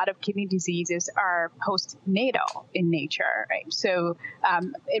that a lot of kidney diseases are postnatal in nature, right? So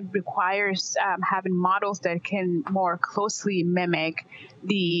it requires having models that can more closely mimic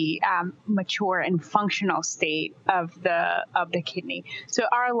the mature and functional state of the kidney. So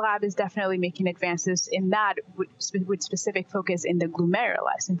our lab is definitely making advances in that with specific focus in the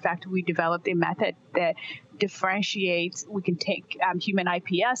glomerulus. In fact, we developed a method that differentiates. We can take human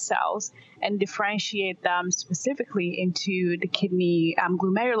iPS cells and differentiate them specifically into the kidney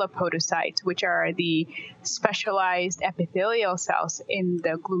glomerulopodocytes, which are the specialized epithelial cells in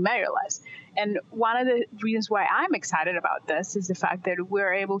the glomerulus. And one of the reasons why I'm excited about this is the fact that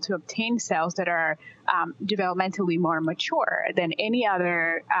we're able to obtain cells that are developmentally more mature than any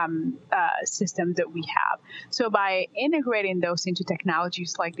other system that we have. So by integrating those into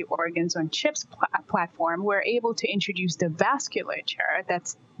technologies like the Organs-on-Chip platform, we're able to introduce the vasculature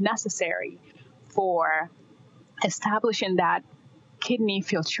that's necessary for establishing that kidney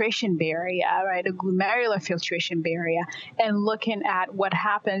filtration barrier, right, a glomerular filtration barrier, and looking at what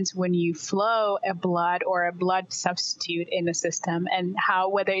happens when you flow a blood or a blood substitute in the system, and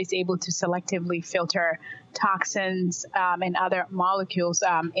whether it's able to selectively filter toxins and other molecules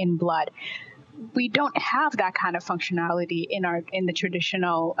in blood. We don't have that kind of functionality in the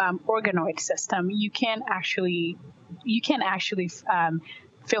traditional organoid system. You can actually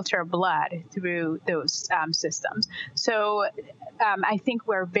filter blood through those systems. So I think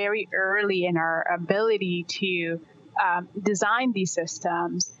we're very early in our ability to design these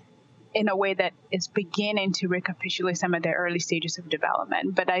systems in a way that is beginning to recapitulate some of the early stages of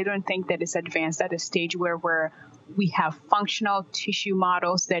development. But I don't think that it's advanced at a stage where we have functional tissue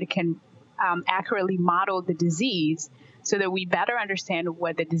models that can accurately model the disease, so that we better understand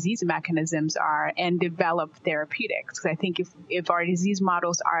what the disease mechanisms are and develop therapeutics. Because I think if our disease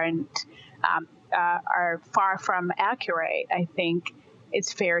models are far from accurate, I think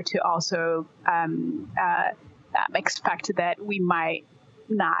it's fair to also expect that we might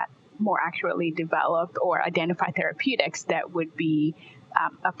not more accurately develop or identify therapeutics that would be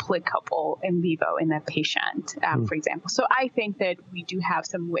applicable in vivo in a patient, for example. So I think that we do have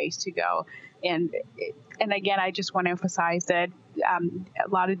some ways to go. And again, I just want to emphasize that a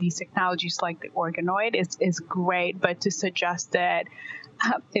lot of these technologies like the organoid is great, but to suggest that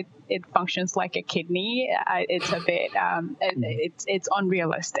it functions like a kidney, it's a bit, it's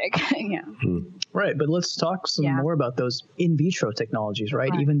unrealistic. Yeah. Right, but let's talk some more about those in vitro technologies,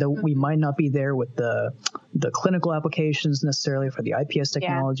 right? Even though we might not be there with the clinical applications necessarily for the iPS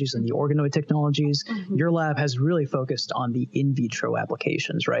technologies and the organoid technologies, your lab has really focused on the in vitro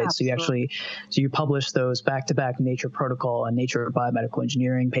applications, right? Absolutely. So you published those back-to-back Nature Protocol and Nature Biomedical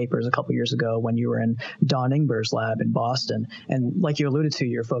Engineering papers a couple years ago when you were in Don Ingber's lab in Boston. And like you alluded to,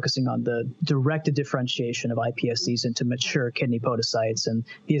 you're focusing on the directed differentiation of iPSCs into mature kidney podocytes and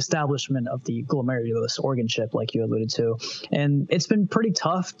the establishment of the glomerulus organ chip, like you alluded to. And it's been pretty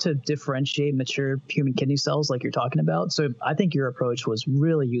tough to differentiate mature human kidney cells like you're talking about. So I think your approach was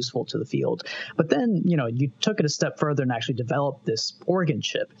really useful to the field. But then, you took it a step further and actually developed this organ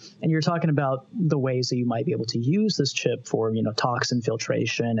chip. And you're talking about the ways that you might be able to use this chip for, toxin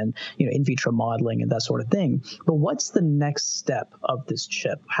filtration and, in vitro modeling and that sort of thing. But what's the next step of this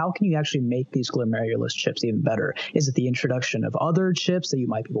chip? How can you actually make these glomerulus chips even better? Is it the introduction of other chips that you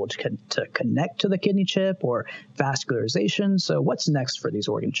might be able to connect to the kidney chip, or vascularization? So what's next for these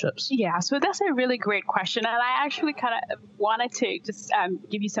organ chips? Yeah, so that's a really great question. And I actually kind of wanted to just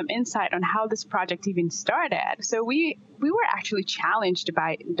give you some insight on how this project even started. So we were actually challenged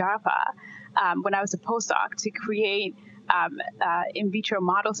by DARPA when I was a postdoc to create in vitro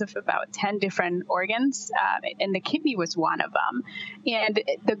models of about 10 different organs, and the kidney was one of them. And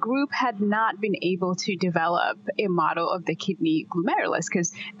the group had not been able to develop a model of the kidney glomerulus,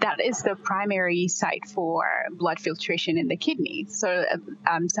 because that is the primary site for blood filtration in the kidney. So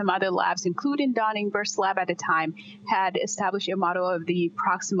some other labs, including Don Ingber's lab at the time, had established a model of the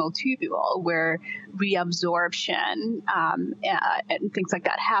proximal tubule, where reabsorption and things like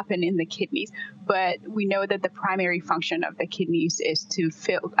that happen in the kidneys. But we know that the primary function function of the kidneys is to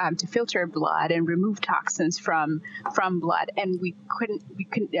filter blood and remove toxins from blood, and we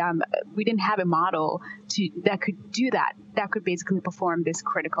didn't have a model that could do that. That could basically perform this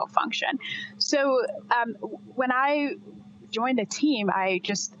critical function. So when I joined the team, I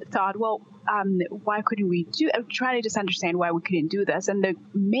just thought, well, why couldn't we I'm trying to just understand why we couldn't do this. And the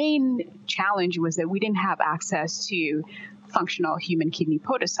main challenge was that we didn't have access to functional human kidney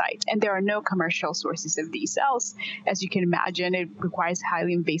podocytes, and there are no commercial sources of these cells. As you can imagine, it requires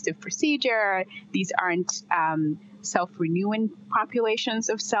highly invasive procedure. These aren't self-renewing populations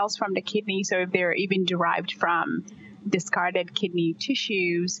of cells from the kidney, so if they're even derived from discarded kidney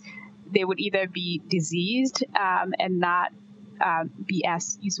tissues, they would either be diseased and not be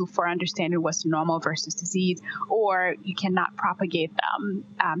as useful for understanding what's normal versus disease, or you cannot propagate them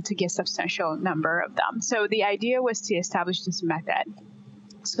to get substantial number of them. So the idea was to establish this method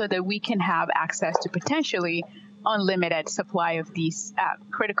so that we can have access to potentially unlimited supply of these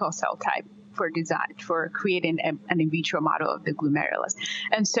critical cell type for creating an in vitro model of the glomerulus.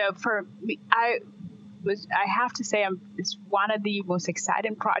 And so for me, I have to say, it's one of the most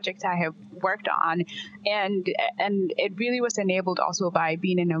exciting projects I have worked on, and it really was enabled also by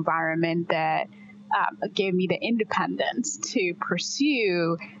being in an environment that gave me the independence to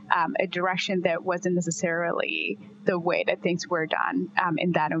pursue a direction that wasn't necessarily the way that things were done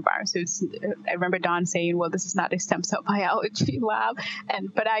in that environment. So I remember Don saying, "Well, this is not a stem cell biology lab,"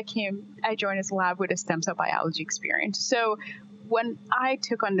 but I joined this lab with a stem cell biology experience. So when I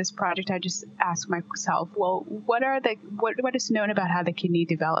took on this project, I just asked myself, well, what is known about how the kidney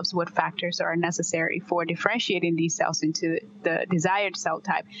develops? What factors are necessary for differentiating these cells into the desired cell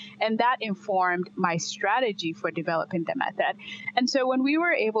type? And that informed my strategy for developing the method. And so when we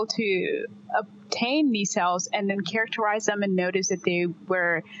were able to obtain these cells and then characterize them and notice that they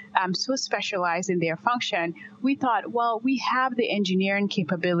were so specialized in their function, we thought, well, we have the engineering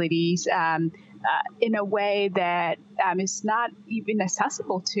capabilities in a way that is not even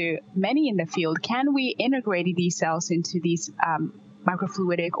accessible to many in the field. Can we integrate these cells into these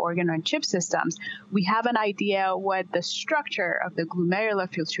microfluidic organ-on-chip systems? We have an idea what the structure of the glomerular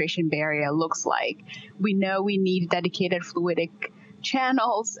filtration barrier looks like. We know we need dedicated fluidic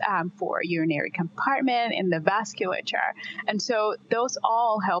channels for urinary compartment in the vasculature. And so those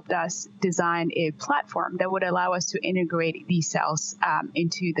all helped us design a platform that would allow us to integrate these cells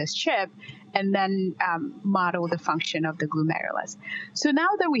into this chip and then model the function of the glomerulus. So now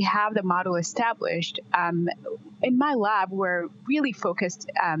that we have the model established, in my lab, we're really focused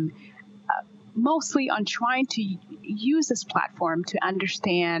mostly on trying to use this platform to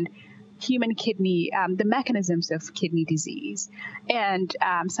understand human kidney, the mechanisms of kidney disease, and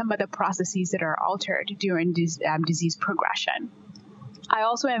some of the processes that are altered during disease progression. I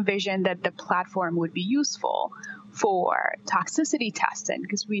also envisioned that the platform would be useful for toxicity testing,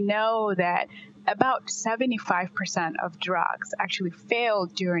 because we know that about 75% of drugs actually fail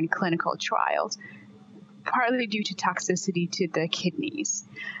during clinical trials, partly due to toxicity to the kidneys.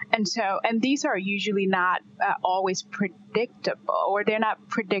 And these are usually not always predictable, or they're not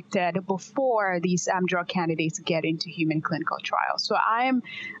predicted before these drug candidates get into human clinical trials. So I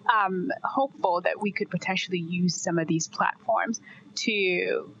am hopeful that we could potentially use some of these platforms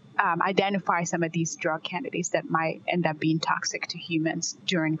to identify some of these drug candidates that might end up being toxic to humans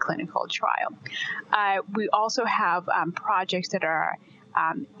during clinical trial. We also have projects that are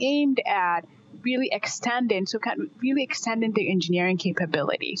aimed at really extending the engineering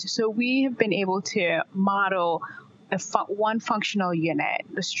capabilities. So we have been able to model one functional unit,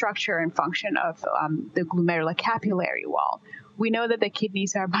 the structure and function of the glomerular capillary wall. We know that the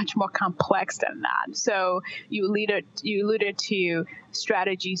kidneys are much more complex than that. So you alluded to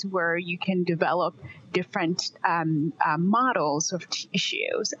strategies where you can develop different models of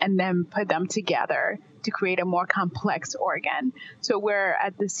tissues and then put them together to create a more complex organ. So we're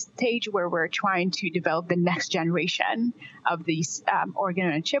at the stage where we're trying to develop the next generation of these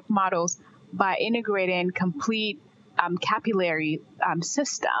organ-on-a-chip models by integrating complete capillary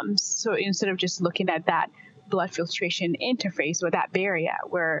systems. So instead of just looking at that blood filtration interface or that barrier,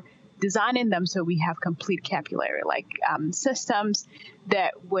 we're designing them so we have complete capillary-like systems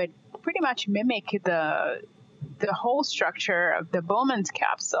that would pretty much mimic the whole structure of the Bowman's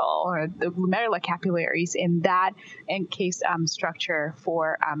capsule or the glomerular capillaries in that encased structure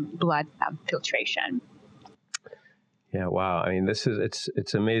for blood filtration. Yeah, wow. I mean,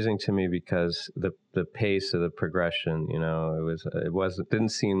 it's amazing to me because the pace of the progression, it didn't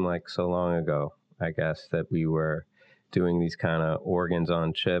seem like so long ago, I guess, that we were doing these kind of organs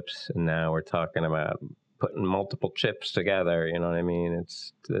on chips, and now we're talking about putting multiple chips together. You know what I mean?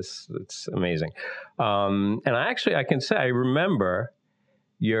 It's amazing. And I can say I remember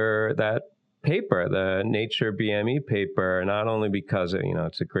that paper, the Nature BME paper, not only because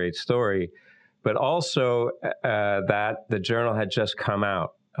it's a great story, but also that the journal had just come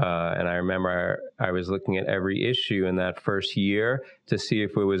out. And I remember I was looking at every issue in that first year to see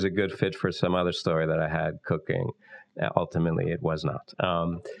if it was a good fit for some other story that I had cooking. Ultimately, it was not.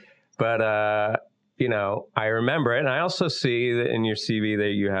 But I remember it. And I also see that in your CV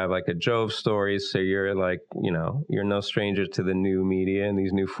that you have like a Jove stories. So you're like, you're no stranger to the new media and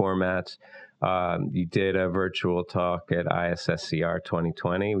these new formats. You did a virtual talk at ISSCR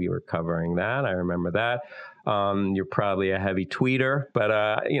 2020. We were covering that. I remember that. You're probably a heavy tweeter, but,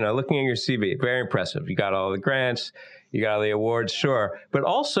 looking at your CV, very impressive. You got all the grants, you got all the awards, sure. But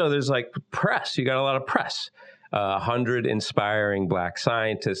also there's like press. You got a lot of press. 100 inspiring Black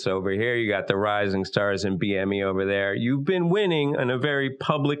scientists over here. You got the rising stars in BME over there. You've been winning on a very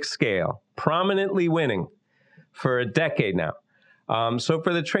public scale, prominently winning for a decade now. So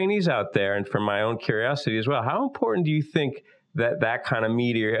for the trainees out there, and for my own curiosity as well, how important do you think that kind of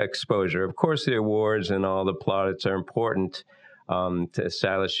media exposure? Of course, the awards and all the plaudits are important to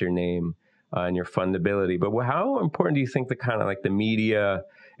establish your name and your fundability. But how important do you think the kind of like the media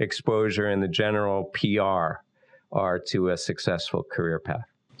exposure and the general PR are to a successful career path?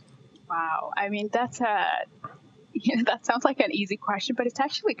 Wow. I mean, that sounds like an easy question, but it's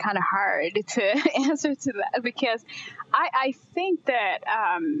actually kind of hard to answer to that, because I think that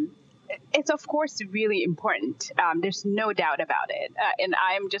it's, of course, really important. There's no doubt about it. And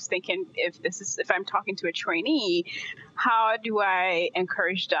I'm just thinking, if I'm talking to a trainee, how do I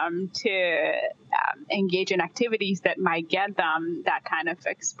encourage them to engage in activities that might get them that kind of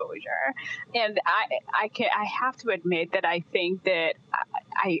exposure? And I have to admit that I think that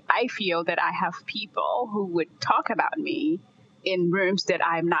I feel that I have people who would talk about me in rooms that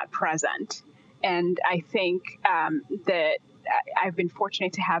I'm not present. And I think that I've been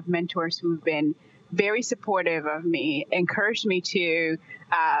fortunate to have mentors who've been very supportive of me, encouraged me to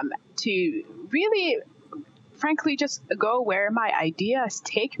really, frankly, just go where my ideas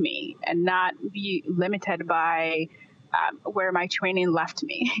take me and not be limited by where my training left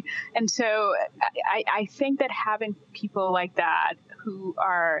me. And so I think that having people like that who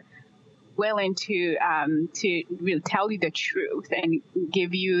are willing to really tell you the truth and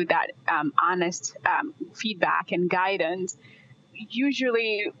give you that honest feedback and guidance,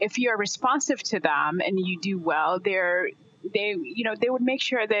 usually if you're responsive to them and you do well, they would make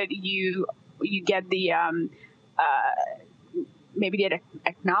sure that you get the maybe the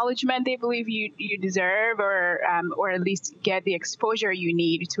acknowledgement they believe you deserve, or at least get the exposure you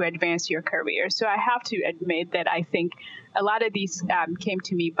need to advance your career. So I have to admit that I think a lot of these came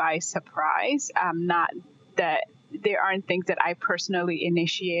to me by surprise, not that there aren't things that I personally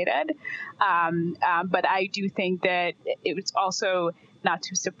initiated. But I do think that it was also not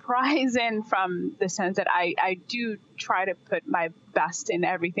too surprising from the sense that I do try to put my best in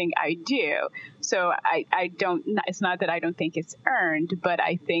everything I do. So I don't, it's not that I don't think it's earned, but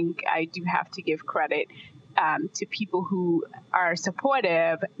I think I do have to give credit to people who are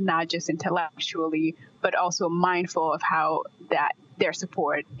supportive, not just intellectually, but also mindful of how that their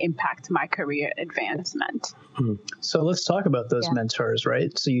support impacts my career advancement. So let's talk about those mentors,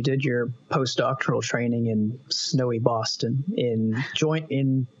 right? So you did your postdoctoral training in snowy Boston, in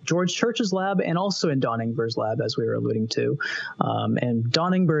George Church's lab, and also in Don Ingber's lab, as we were alluding to. And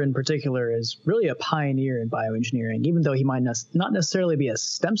Don Ingber in particular is really a pioneer in bioengineering, even though he might not necessarily be a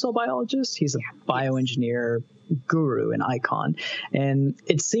stem cell biologist. He's a bioengineer guru and icon. And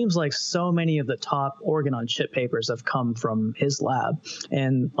it seems like so many of the top organ-on-chip papers have come from his lab.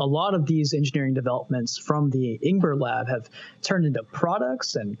 And a lot of these engineering developments from the Ingber lab have turned into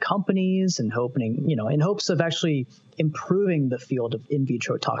products and companies and in hopes of actually improving the field of in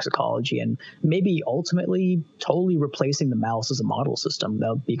vitro toxicology and maybe ultimately totally replacing the mouse as a model system. That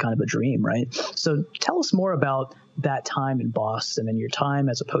would be kind of a dream, right? So tell us more about that time in Boston and your time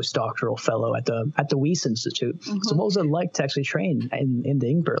as a postdoctoral fellow at the Weiss Institute. Mm-hmm. So what was it like to actually train in the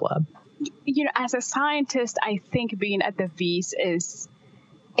Ingber lab? As a scientist, I think being at the Weiss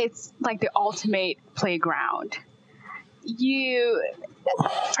it's like the ultimate playground.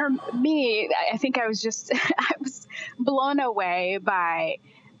 For me, I think I was blown away by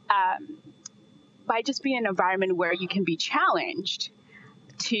just being in an environment where you can be challenged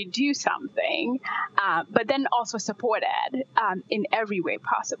to do something, but then also supported in every way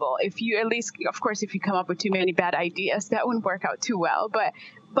possible. If you at least, of course, if you come up with too many bad ideas, that wouldn't work out too well. But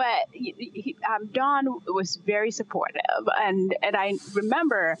Don was very supportive, and I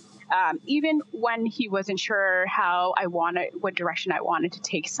remember even when he wasn't sure what direction I wanted to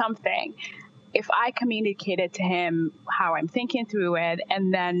take something, if I communicated to him how I'm thinking through it,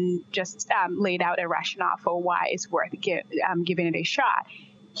 and then just laid out a rationale for why it's worth giving it a shot,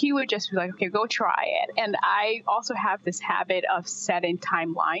 he would just be like, okay, go try it. And I also have this habit of setting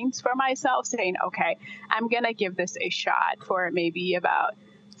timelines for myself, saying, okay, I'm going to give this a shot for maybe about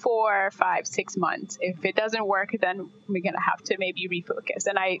 4, 5, 6 months. If it doesn't work, then we're going to have to maybe refocus.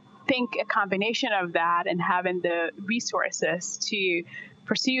 And I think a combination of that and having the resources to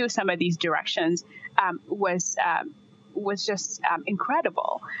pursue some of these directions was just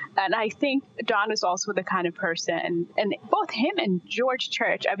incredible. And I think Don is also the kind of person, and both him and George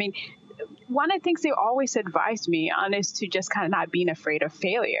Church, I mean, one of the things they always advised me on is to just kind of not being afraid of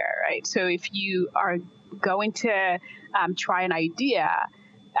failure, right? So if you are going to try an idea,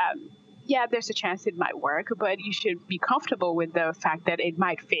 yeah, there's a chance it might work, but you should be comfortable with the fact that it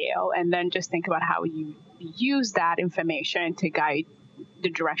might fail, and then just think about how you use that information to guide the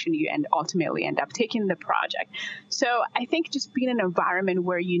direction you ultimately end up taking the project. So I think just being in an environment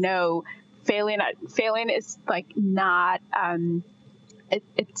where failing is like not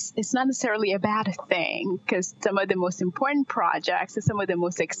it's not necessarily a bad thing, because some of the most important projects and some of the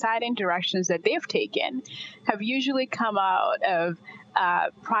most exciting directions that they've taken have usually come out of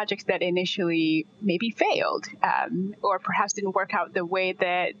projects that initially maybe failed or perhaps didn't work out the way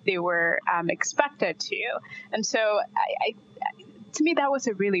that they were expected to. And so to me, that was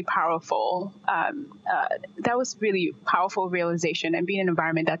a really powerful realization, and being in an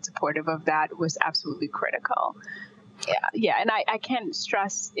environment that's supportive of that was absolutely critical. Yeah, and I can't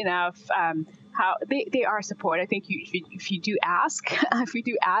stress enough how they are supportive. I think if you do ask,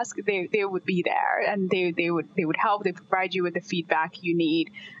 they would be there, and they would help. They provide you with the feedback you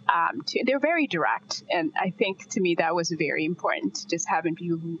need. They're very direct, and I think to me that was very important. Just having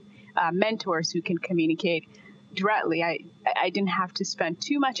mentors who can communicate directly. I didn't have to spend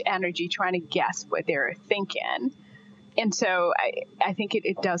too much energy trying to guess what they're thinking, and so I think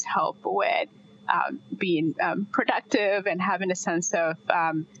it does help with being productive and having a sense of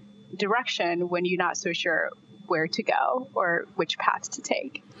direction when you're not so sure where to go or which path to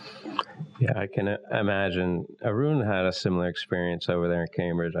take. Yeah, I can imagine. Arun had a similar experience over there in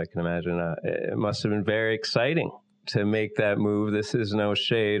Cambridge. I can imagine it must have been very exciting to make that move. This is no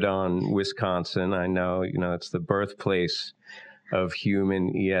shade on Wisconsin. I know, it's the birthplace of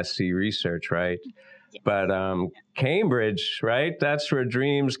human ESC research, right? Yes. But Cambridge, right? That's where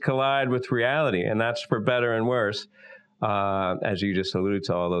dreams collide with reality, and that's for better and worse, as you just alluded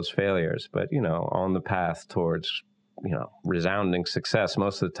to all those failures. But, on the path towards, resounding success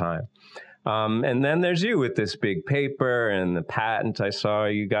most of the time. And then there's you with this big paper and the patent I saw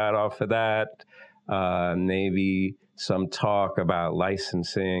you got off of that. Maybe some talk about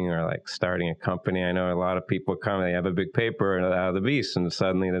licensing or like starting a company. I know a lot of people they have a big paper out of the beast, and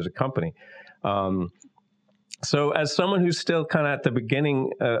suddenly there's a company. So as someone who's still kind of at the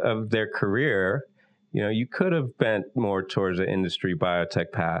beginning of their career, you could have bent more towards the industry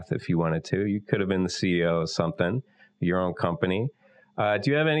biotech path if you wanted to. You could have been the CEO of something, your own company.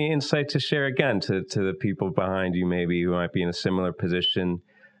 Do you have any insight to share again to the people behind you maybe who might be in a similar position?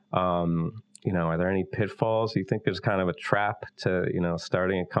 Are there any pitfalls? Do you think there's kind of a trap to,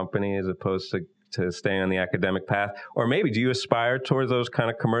 starting a company as opposed to staying on the academic path? Or maybe do you aspire towards those kind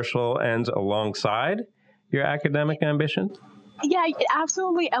of commercial ends alongside your academic ambitions? Yeah,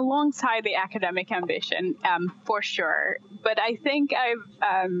 absolutely. Alongside the academic ambition, for sure. But I think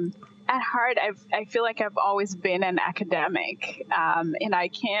at heart, I feel like I've always been an academic, and I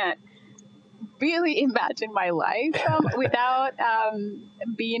can't really imagine my life without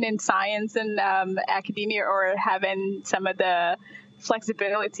being in science and academia, or having some of the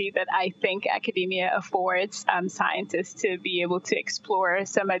flexibility that I think academia affords scientists to be able to explore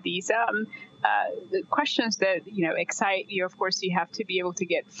some of these questions that excite you. Of course, you have to be able to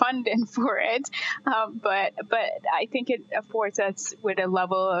get funding for it, but I think it affords us with a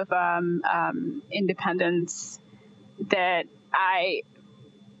level of independence that I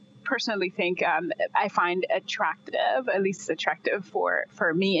personally think I find attractive, at least attractive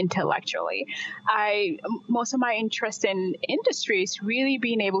for me intellectually. Most of my interest in industry is really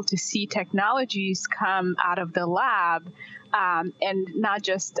being able to see technologies come out of the lab and not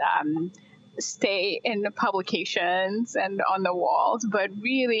just stay in the publications and on the walls, but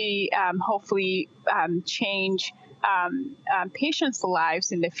really hopefully change patients'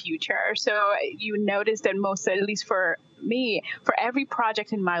 lives in the future. So you notice that at least for me, for every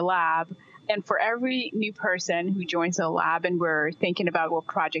project in my lab, and for every new person who joins the lab and we're thinking about what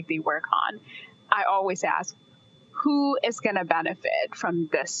project they work on, I always ask, who is going to benefit from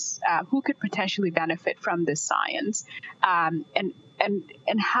this? Who could potentially benefit from this science? And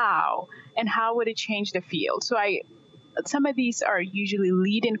how? And how would it change the field? So some of these are usually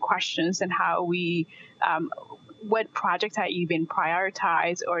lead-in questions and how we, what projects I even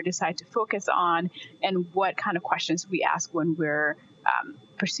prioritize or decide to focus on, and what kind of questions we ask when we're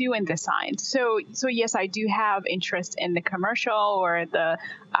pursuing the science. So yes, I do have interest in the commercial or the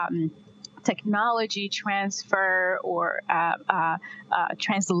technology transfer or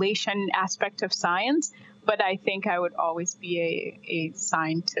translation aspect of science. But I think I would always be a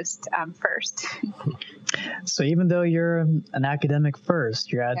scientist first. So even though you're an academic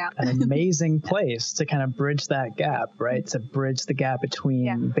first, you're at an amazing place to kind of bridge that gap, right? To bridge the gap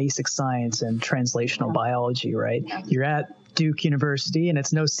between basic science and translational biology, right? Yeah. You're at Duke University, and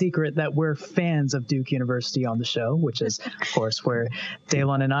it's no secret that we're fans of Duke University on the show, which is, of course, where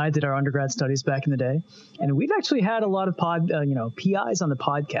Daylon and I did our undergrad studies back in the day. And we've actually had a lot of PIs on the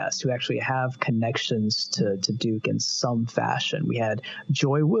podcast who actually have connections to Duke in some fashion. We had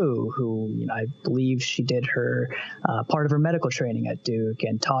Joy Wu, who I believe she did her part of her medical training at Duke,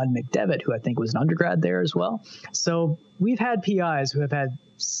 and Todd McDevitt, who I think was an undergrad there as well. So we've had PIs who have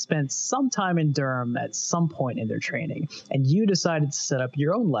spent some time in Durham at some point in their training, and you decided to set up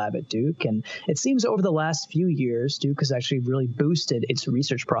your own lab at Duke. And it seems over the last few years, Duke has actually really boosted its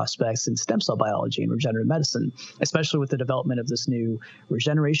research prospects in stem cell biology and regenerative medicine, especially with the development of this new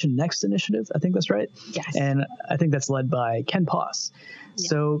Regeneration Next initiative. I think that's right. Yes. And I think that's led by Ken Poss. Yeah.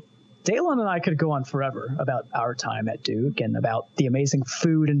 So Daylon and I could go on forever about our time at Duke and about the amazing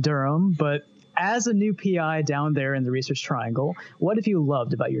food in Durham, but as a new PI down there in the Research Triangle, what have you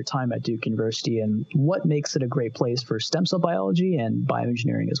loved about your time at Duke University, and what makes it a great place for stem cell biology and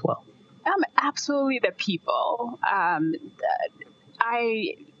bioengineering as well? Absolutely the people.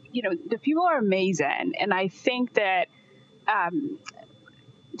 The people are amazing, and I think that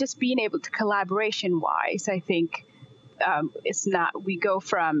just being able to collaboration-wise, I think we go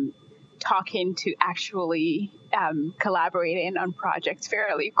from talking to actually collaborating on projects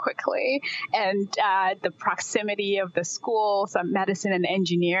fairly quickly. And the proximity of the schools, medicine and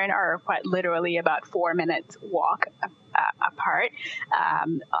engineering, are quite literally about 4 minutes walk apart.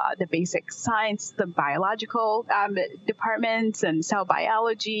 The basic science, the biological departments and cell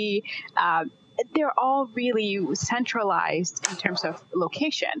biology, they're all really centralized in terms of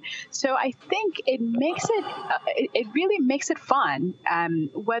location. So I think it really makes it fun,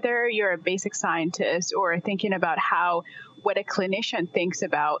 whether you're a basic scientist or thinking about what a clinician thinks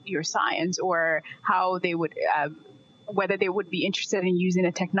about your science, or how they would whether they would be interested in using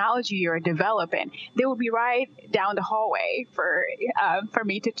a technology you're developing. They would be right down the hallway for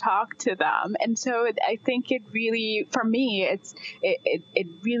me to talk to them. And so I think it really, for me, it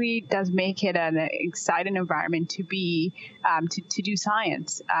really does make it an exciting environment to be to do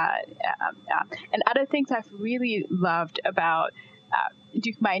science. And other things I've really loved about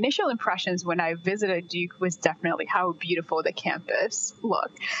Duke, my initial impressions when I visited Duke was definitely how beautiful the campus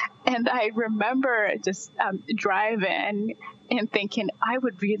looked. And I remember just driving and thinking, I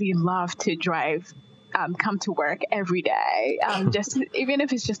would really love to come to work every day, even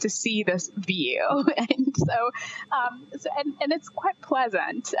if it's just to see this view. And and it's quite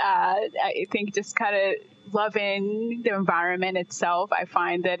pleasant. I think just kind of loving the environment itself. I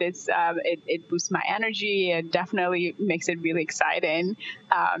find that it boosts my energy. It definitely makes it really exciting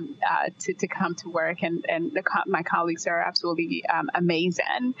to come to work, and my colleagues are absolutely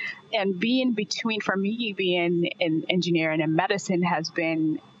amazing. And for me, being in engineering and medicine has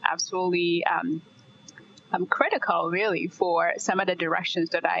been absolutely critical, really, for some of the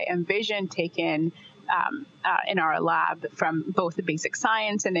directions that I envision taking in our lab, from both the basic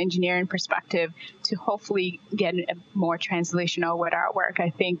science and engineering perspective, to hopefully get more translational with our work. I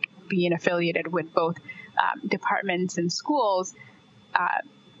think being affiliated with both departments and schools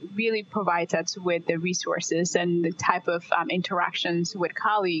really provides us with the resources and the type of interactions with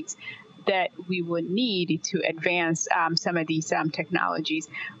colleagues that we would need to advance some of these technologies.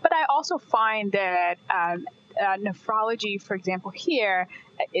 But I also find that nephrology, for example, here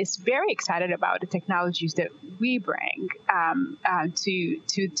is very excited about the technologies that we bring to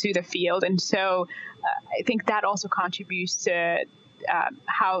the field. And so I think that also contributes to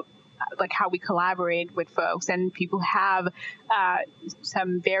how like how we collaborate with folks, and people have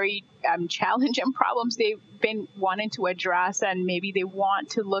some very challenging problems they've been wanting to address, and maybe they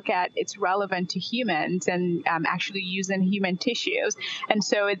want to look at it's relevant to humans and actually using human tissues. And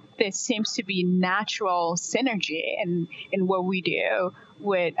so there seems to be natural synergy in what we do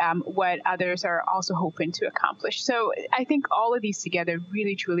with what others are also hoping to accomplish. So I think all of these together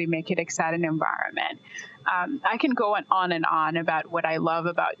really, truly make it an exciting environment. I can go on and on about what I love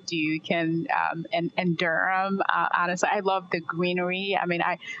about Duke and Durham. Honestly, I love the greenery. I mean,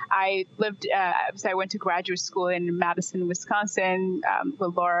 I lived, so I went to graduate school in Madison, Wisconsin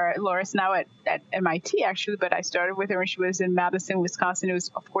with Laura. Laura's now at MIT, actually, but I started with her when she was in Madison, Wisconsin. It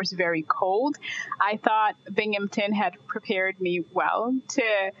was, of course, very cold. I thought Binghamton had prepared me well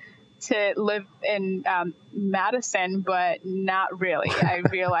to live in Madison, but not really. I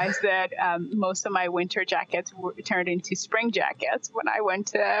realized that most of my winter jackets turned into spring jackets when I went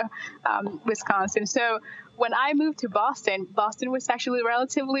to Wisconsin. So when I moved to Boston was actually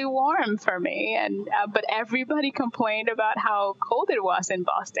relatively warm for me, and but everybody complained about how cold it was in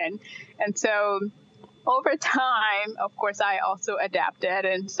Boston. And so over time, of course, I also adapted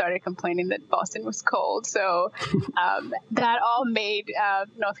and started complaining that Boston was cold. So that all made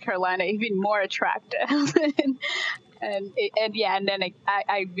North Carolina even more attractive. and then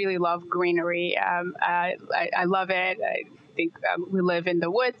I really love greenery. I love it. I think we live in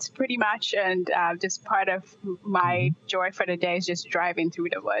the woods pretty much, and just part of my joy for the day is just driving through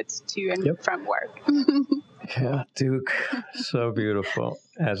the woods to and from work. Yeah, Duke, so beautiful,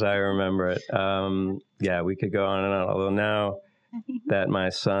 as I remember it. Yeah, we could go on and on, although now that my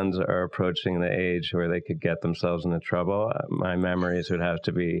sons are approaching the age where they could get themselves into trouble, my memories would have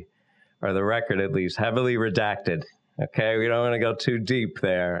to be, or the record at least, heavily redacted. Okay, we don't want to go too deep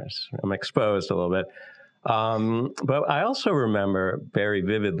there. I'm exposed a little bit. But I also remember very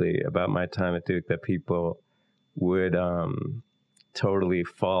vividly about my time at Duke that people would totally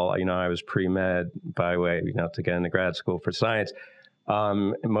fall. You know, I was pre-med by way, to get into grad school for science.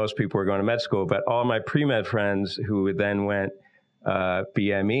 Most people were going to med school, but all my pre-med friends who then went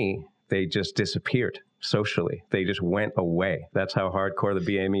BME, they just disappeared socially. They just went away. That's how hardcore the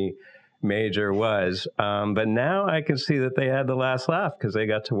BME major was. But now I can see that they had the last laugh because they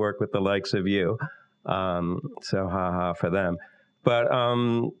got to work with the likes of you. So ha for them. But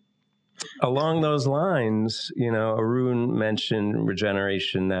along those lines, Arun mentioned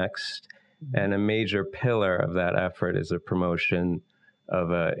Regeneration Next, and a major pillar of that effort is the promotion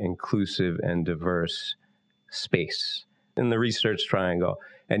of an inclusive and diverse space in the research triangle.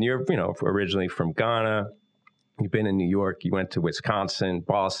 And you're, originally from Ghana. You've been in New York. You went to Wisconsin,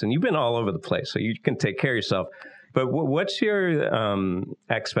 Boston. You've been all over the place, so you can take care of yourself. But what's your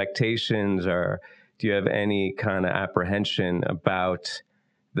expectations, or do you have any kind of apprehension about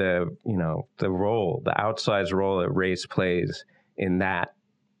the role, the outsized role that race plays in that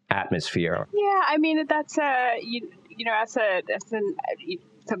atmosphere? Yeah, I mean, that's as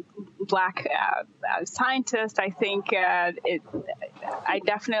a Black scientist, I think I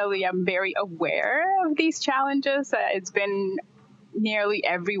definitely am very aware of these challenges. It's been nearly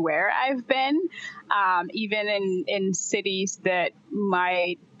everywhere I've been, even in cities that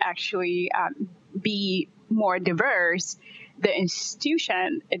might actually be more diverse. The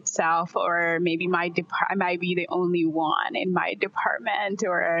institution itself, or maybe I might be the only one in my department,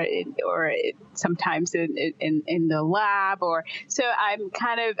 or sometimes in the lab, or so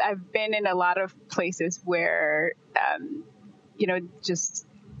I've been in a lot of places where just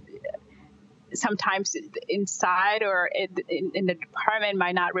sometimes inside or in the department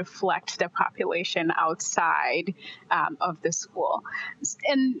might not reflect the population outside of the school.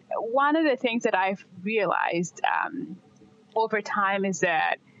 And one of the things that I've realized over time is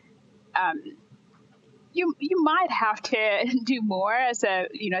that you might have to do more as a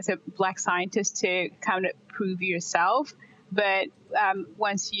Black scientist to kind of prove yourself. But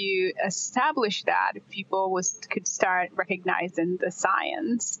once you establish that, people could start recognizing the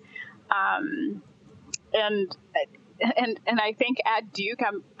science. And I think at Duke,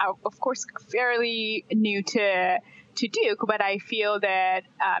 I'm of course fairly new to Duke, but I feel that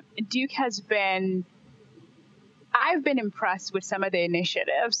Duke I've been impressed with some of the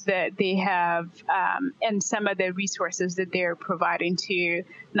initiatives that they have and some of the resources that they're providing to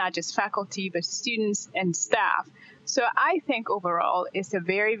not just faculty, but students and staff. So I think overall it's a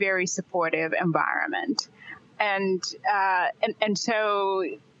very, very supportive environment. And so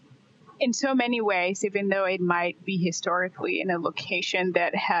in so many ways, even though it might be historically in a location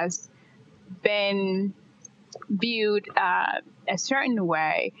that has been viewed a certain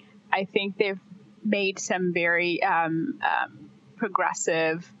way, I think they've made some very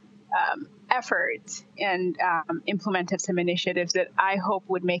progressive effort and implemented some initiatives that I hope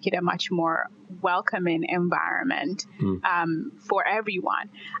would make it a much more welcoming environment for everyone.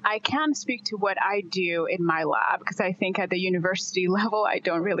 I can't speak to what I do in my lab because I think at the university level, I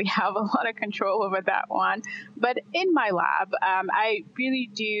don't really have a lot of control over that one. But in my lab, I really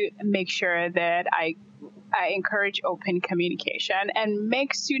do make sure that I encourage open communication and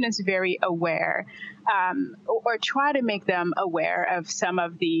make students very aware, or try to make them aware of some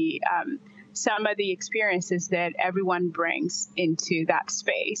of the experiences that everyone brings into that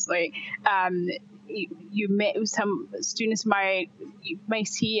space. Like some students might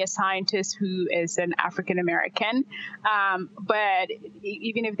see a scientist who is an African American, but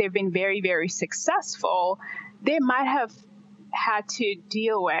even if they've been very, very successful, they might have had to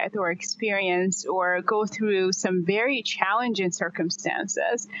deal with or experience or go through some very challenging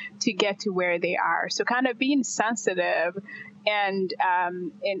circumstances to get to where they are. So kind of being sensitive and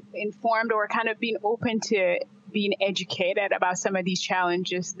informed, or kind of being open to being educated about some of these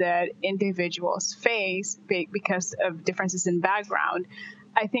challenges that individuals face because of differences in background,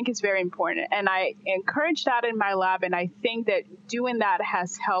 I think is very important. And I encourage that in my lab. And I think that doing that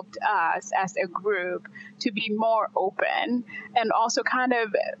has helped us as a group to be more open and also kind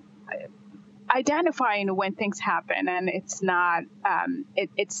of identifying when things happen and it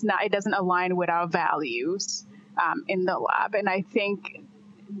doesn't align with our values in the lab. And I think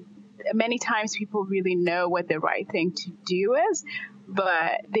many times people really know what the right thing to do is,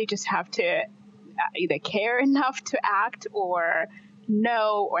 but they just have to either care enough to act or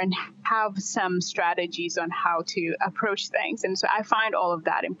know and have some strategies on how to approach things. And so I find all of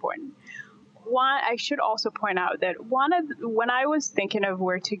that important. I should also point out that when I was thinking of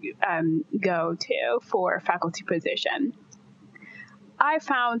where to go to for faculty position, I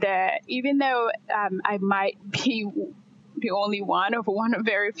found that even though I might be the only one of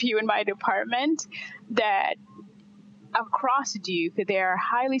very few in my department, that across Duke, there are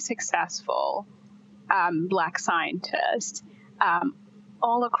highly successful Black scientists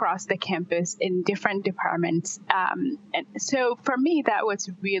all across the campus in different departments. And so for me, that was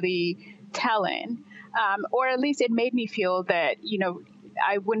really telling, or at least it made me feel that,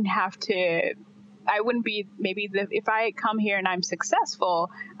 I wouldn't be if I come here and I'm successful,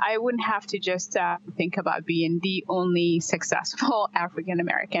 I wouldn't have to just think about being the only successful African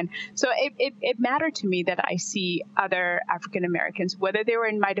American. So it mattered to me that I see other African Americans, whether they were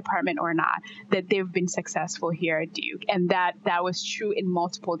in my department or not, that they've been successful here at Duke, and that was true in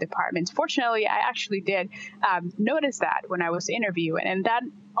multiple departments. Fortunately, I actually did notice that when I was interviewing, and that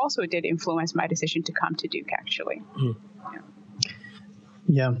also did influence my decision to come to Duke, actually. Mm.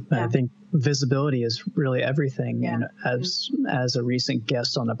 Yeah, I think visibility is really everything. Yeah. And as a recent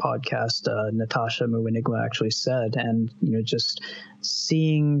guest on the podcast, Natasha Muwinigwa actually said, and just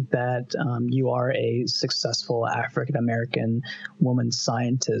seeing that you are a successful African American woman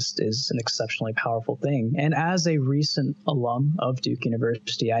scientist is an exceptionally powerful thing. And as a recent alum of Duke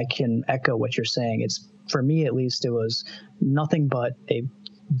University, I can echo what you're saying. It's, for me at least, it was nothing but a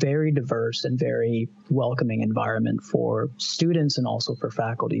very diverse and very welcoming environment for students and also for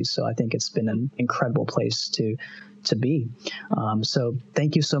faculty. So I think it's been an incredible place to be. So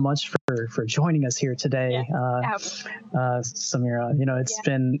thank you so much for joining us here today, Samira.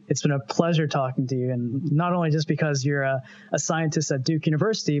 It's been a pleasure talking to you, and not only just because you're a scientist at Duke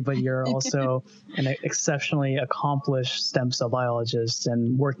University, but you're also an exceptionally accomplished stem cell biologist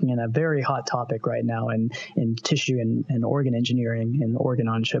and working in a very hot topic right now in tissue and organ engineering and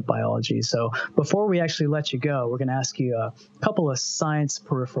organ-on-chip biology. So before we actually let you go, we're going to ask you a couple of science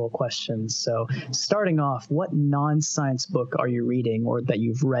peripheral questions. So starting off, what non-science book are you reading or that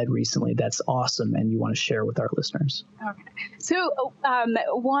you've read recently that's awesome and you want to share with our listeners? Okay. So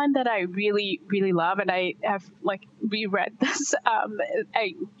one that I really, really love, and I have reread this.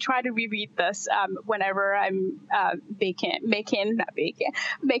 I try to reread this whenever I'm making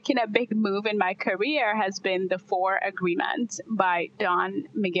a big move in my career, has been The Four Agreements by Don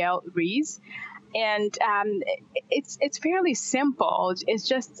Miguel Ruiz. And it's fairly simple. It's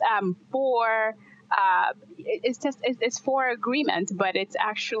just it's four agreements, but it's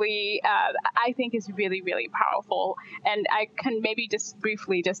actually I think is really, really powerful. And I can maybe just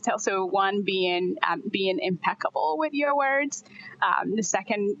briefly just tell. So one being impeccable with your words. The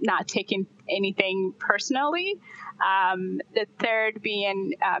second, not taking anything personally. The third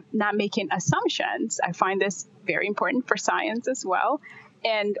being not making assumptions. I find this very important for science as well.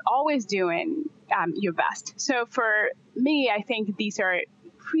 And always doing your best. So for me, I think these are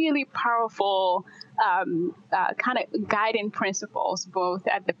really powerful kind of guiding principles, both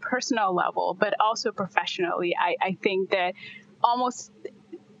at the personal level, but also professionally. I think that almost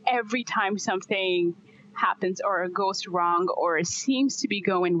every time something happens or goes wrong or seems to be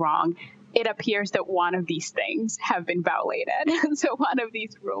going wrong, it appears that one of these things have been violated. So one of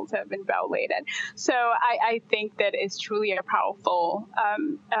these rules have been violated. So I think that it's truly a powerful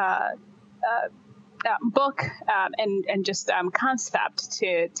book and just concept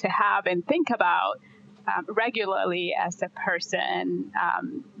to have and think about regularly as a person,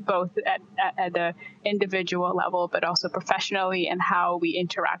 both at the individual level, but also professionally, and how we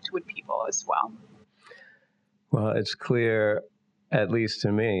interact with people as well. Well, it's clear, at least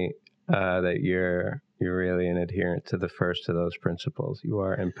to me, that you're really an adherent to the first of those principles. You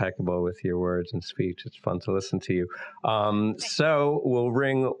are impeccable with your words and speech. It's fun to listen to you. So we'll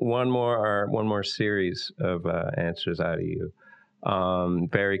ring one more series of answers out of you.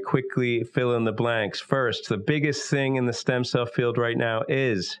 Very quickly, fill in the blanks. First, the biggest thing in the stem cell field right now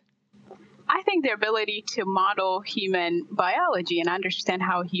is? I think the ability to model human biology and understand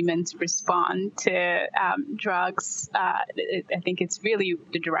how humans respond to drugs. I think it's really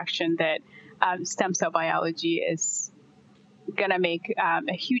the direction that stem cell biology is going to make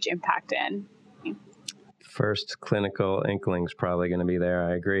a huge impact in. First clinical inkling's probably going to be there.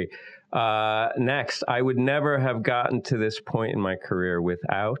 I agree. Next, I would never have gotten to this point in my career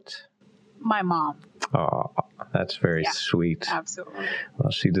without? My mom. Oh, that's very sweet. Absolutely.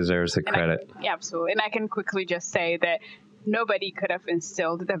 Well, she deserves the credit. Absolutely. And I can quickly just say that nobody could have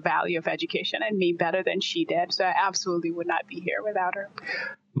instilled the value of education in me better than she did. So I absolutely would not be here without her.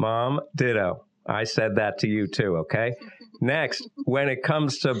 Mom, ditto. I said that to you too, okay? Next, when it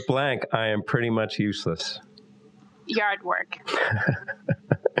comes to blank, I am pretty much useless. Yard work.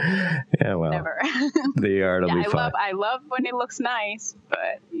 Yeah, well, never. The yard will be fine. I love when it looks nice,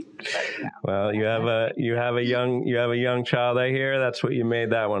 but no. Well, you have a young child, I hear. That's what you made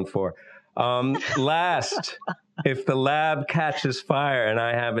that one for. Last, if the lab catches fire and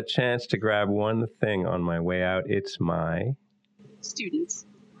I have a chance to grab one thing on my way out, it's my students.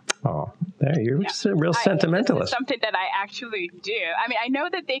 Oh, there you're a real sentimentalist. This is something that I actually do. I mean, I know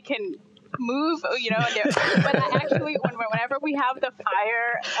that they can move, but I actually, whenever we have the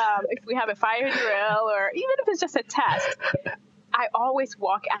fire, if we have a fire drill, or even if it's just a test, I always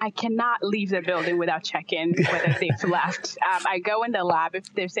walk. I cannot leave the building without checking whether they've left. I go in the lab.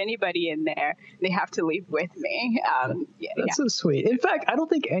 If there's anybody in there, they have to leave with me. That's so sweet. In fact, I don't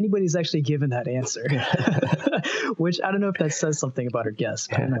think anybody's actually given that answer, which I don't know if that says something about our guests.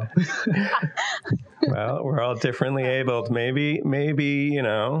 I don't know. Well, we're all differently abled. Maybe,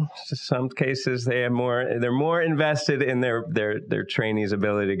 some cases they're more invested in their trainees'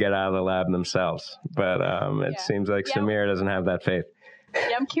 ability to get out of the lab themselves. But it seems like Samira doesn't have that faith.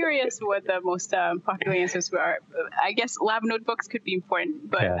 Yeah, I'm curious what the most popular answers were. I guess lab notebooks could be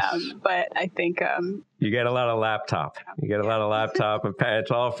important, but I think you get a lot of laptop. You get a lot of laptop.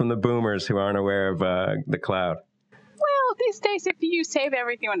 It's all from the boomers who aren't aware of the cloud. Well, these days, if you save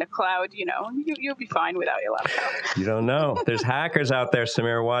everything on the cloud, you'll be fine without your laptop. You don't know. There's hackers out there,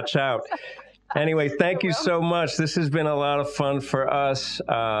 Samira. Watch out. Anyway, thank you so much. This has been a lot of fun for us.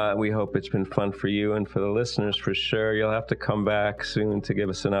 We hope it's been fun for you and for the listeners for sure. You'll have to come back soon to give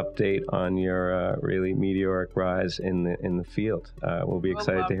us an update on your really meteoric rise in the field. We'll be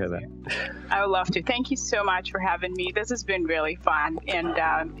excited to hear that. I would love to. Thank you so much for having me. This has been really fun. And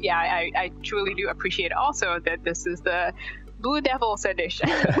I truly do appreciate also that this is the Blue Devils edition.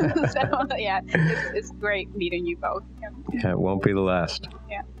 So it's great meeting you both. Yeah, it won't be the last.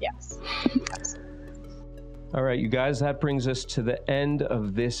 Yeah. Yes. All right, you guys, that brings us to the end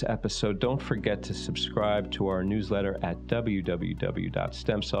of this episode. Don't forget to subscribe to our newsletter at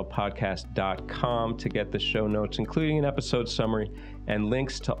www.stemcellpodcast.com to get the show notes, including an episode summary and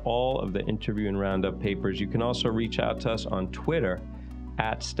links to all of the interview and roundup papers. You can also reach out to us on Twitter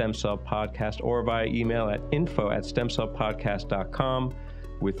at Stem Cell Podcast or via email at info@stemcellpodcast.com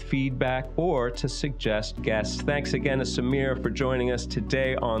with feedback or to suggest guests. Thanks again to Samira for joining us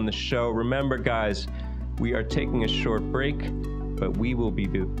today on the show. Remember, guys, we are taking a short break, but we will be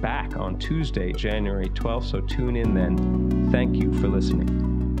back on Tuesday, January 12th, so tune in then. Thank you for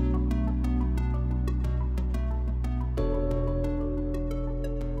listening.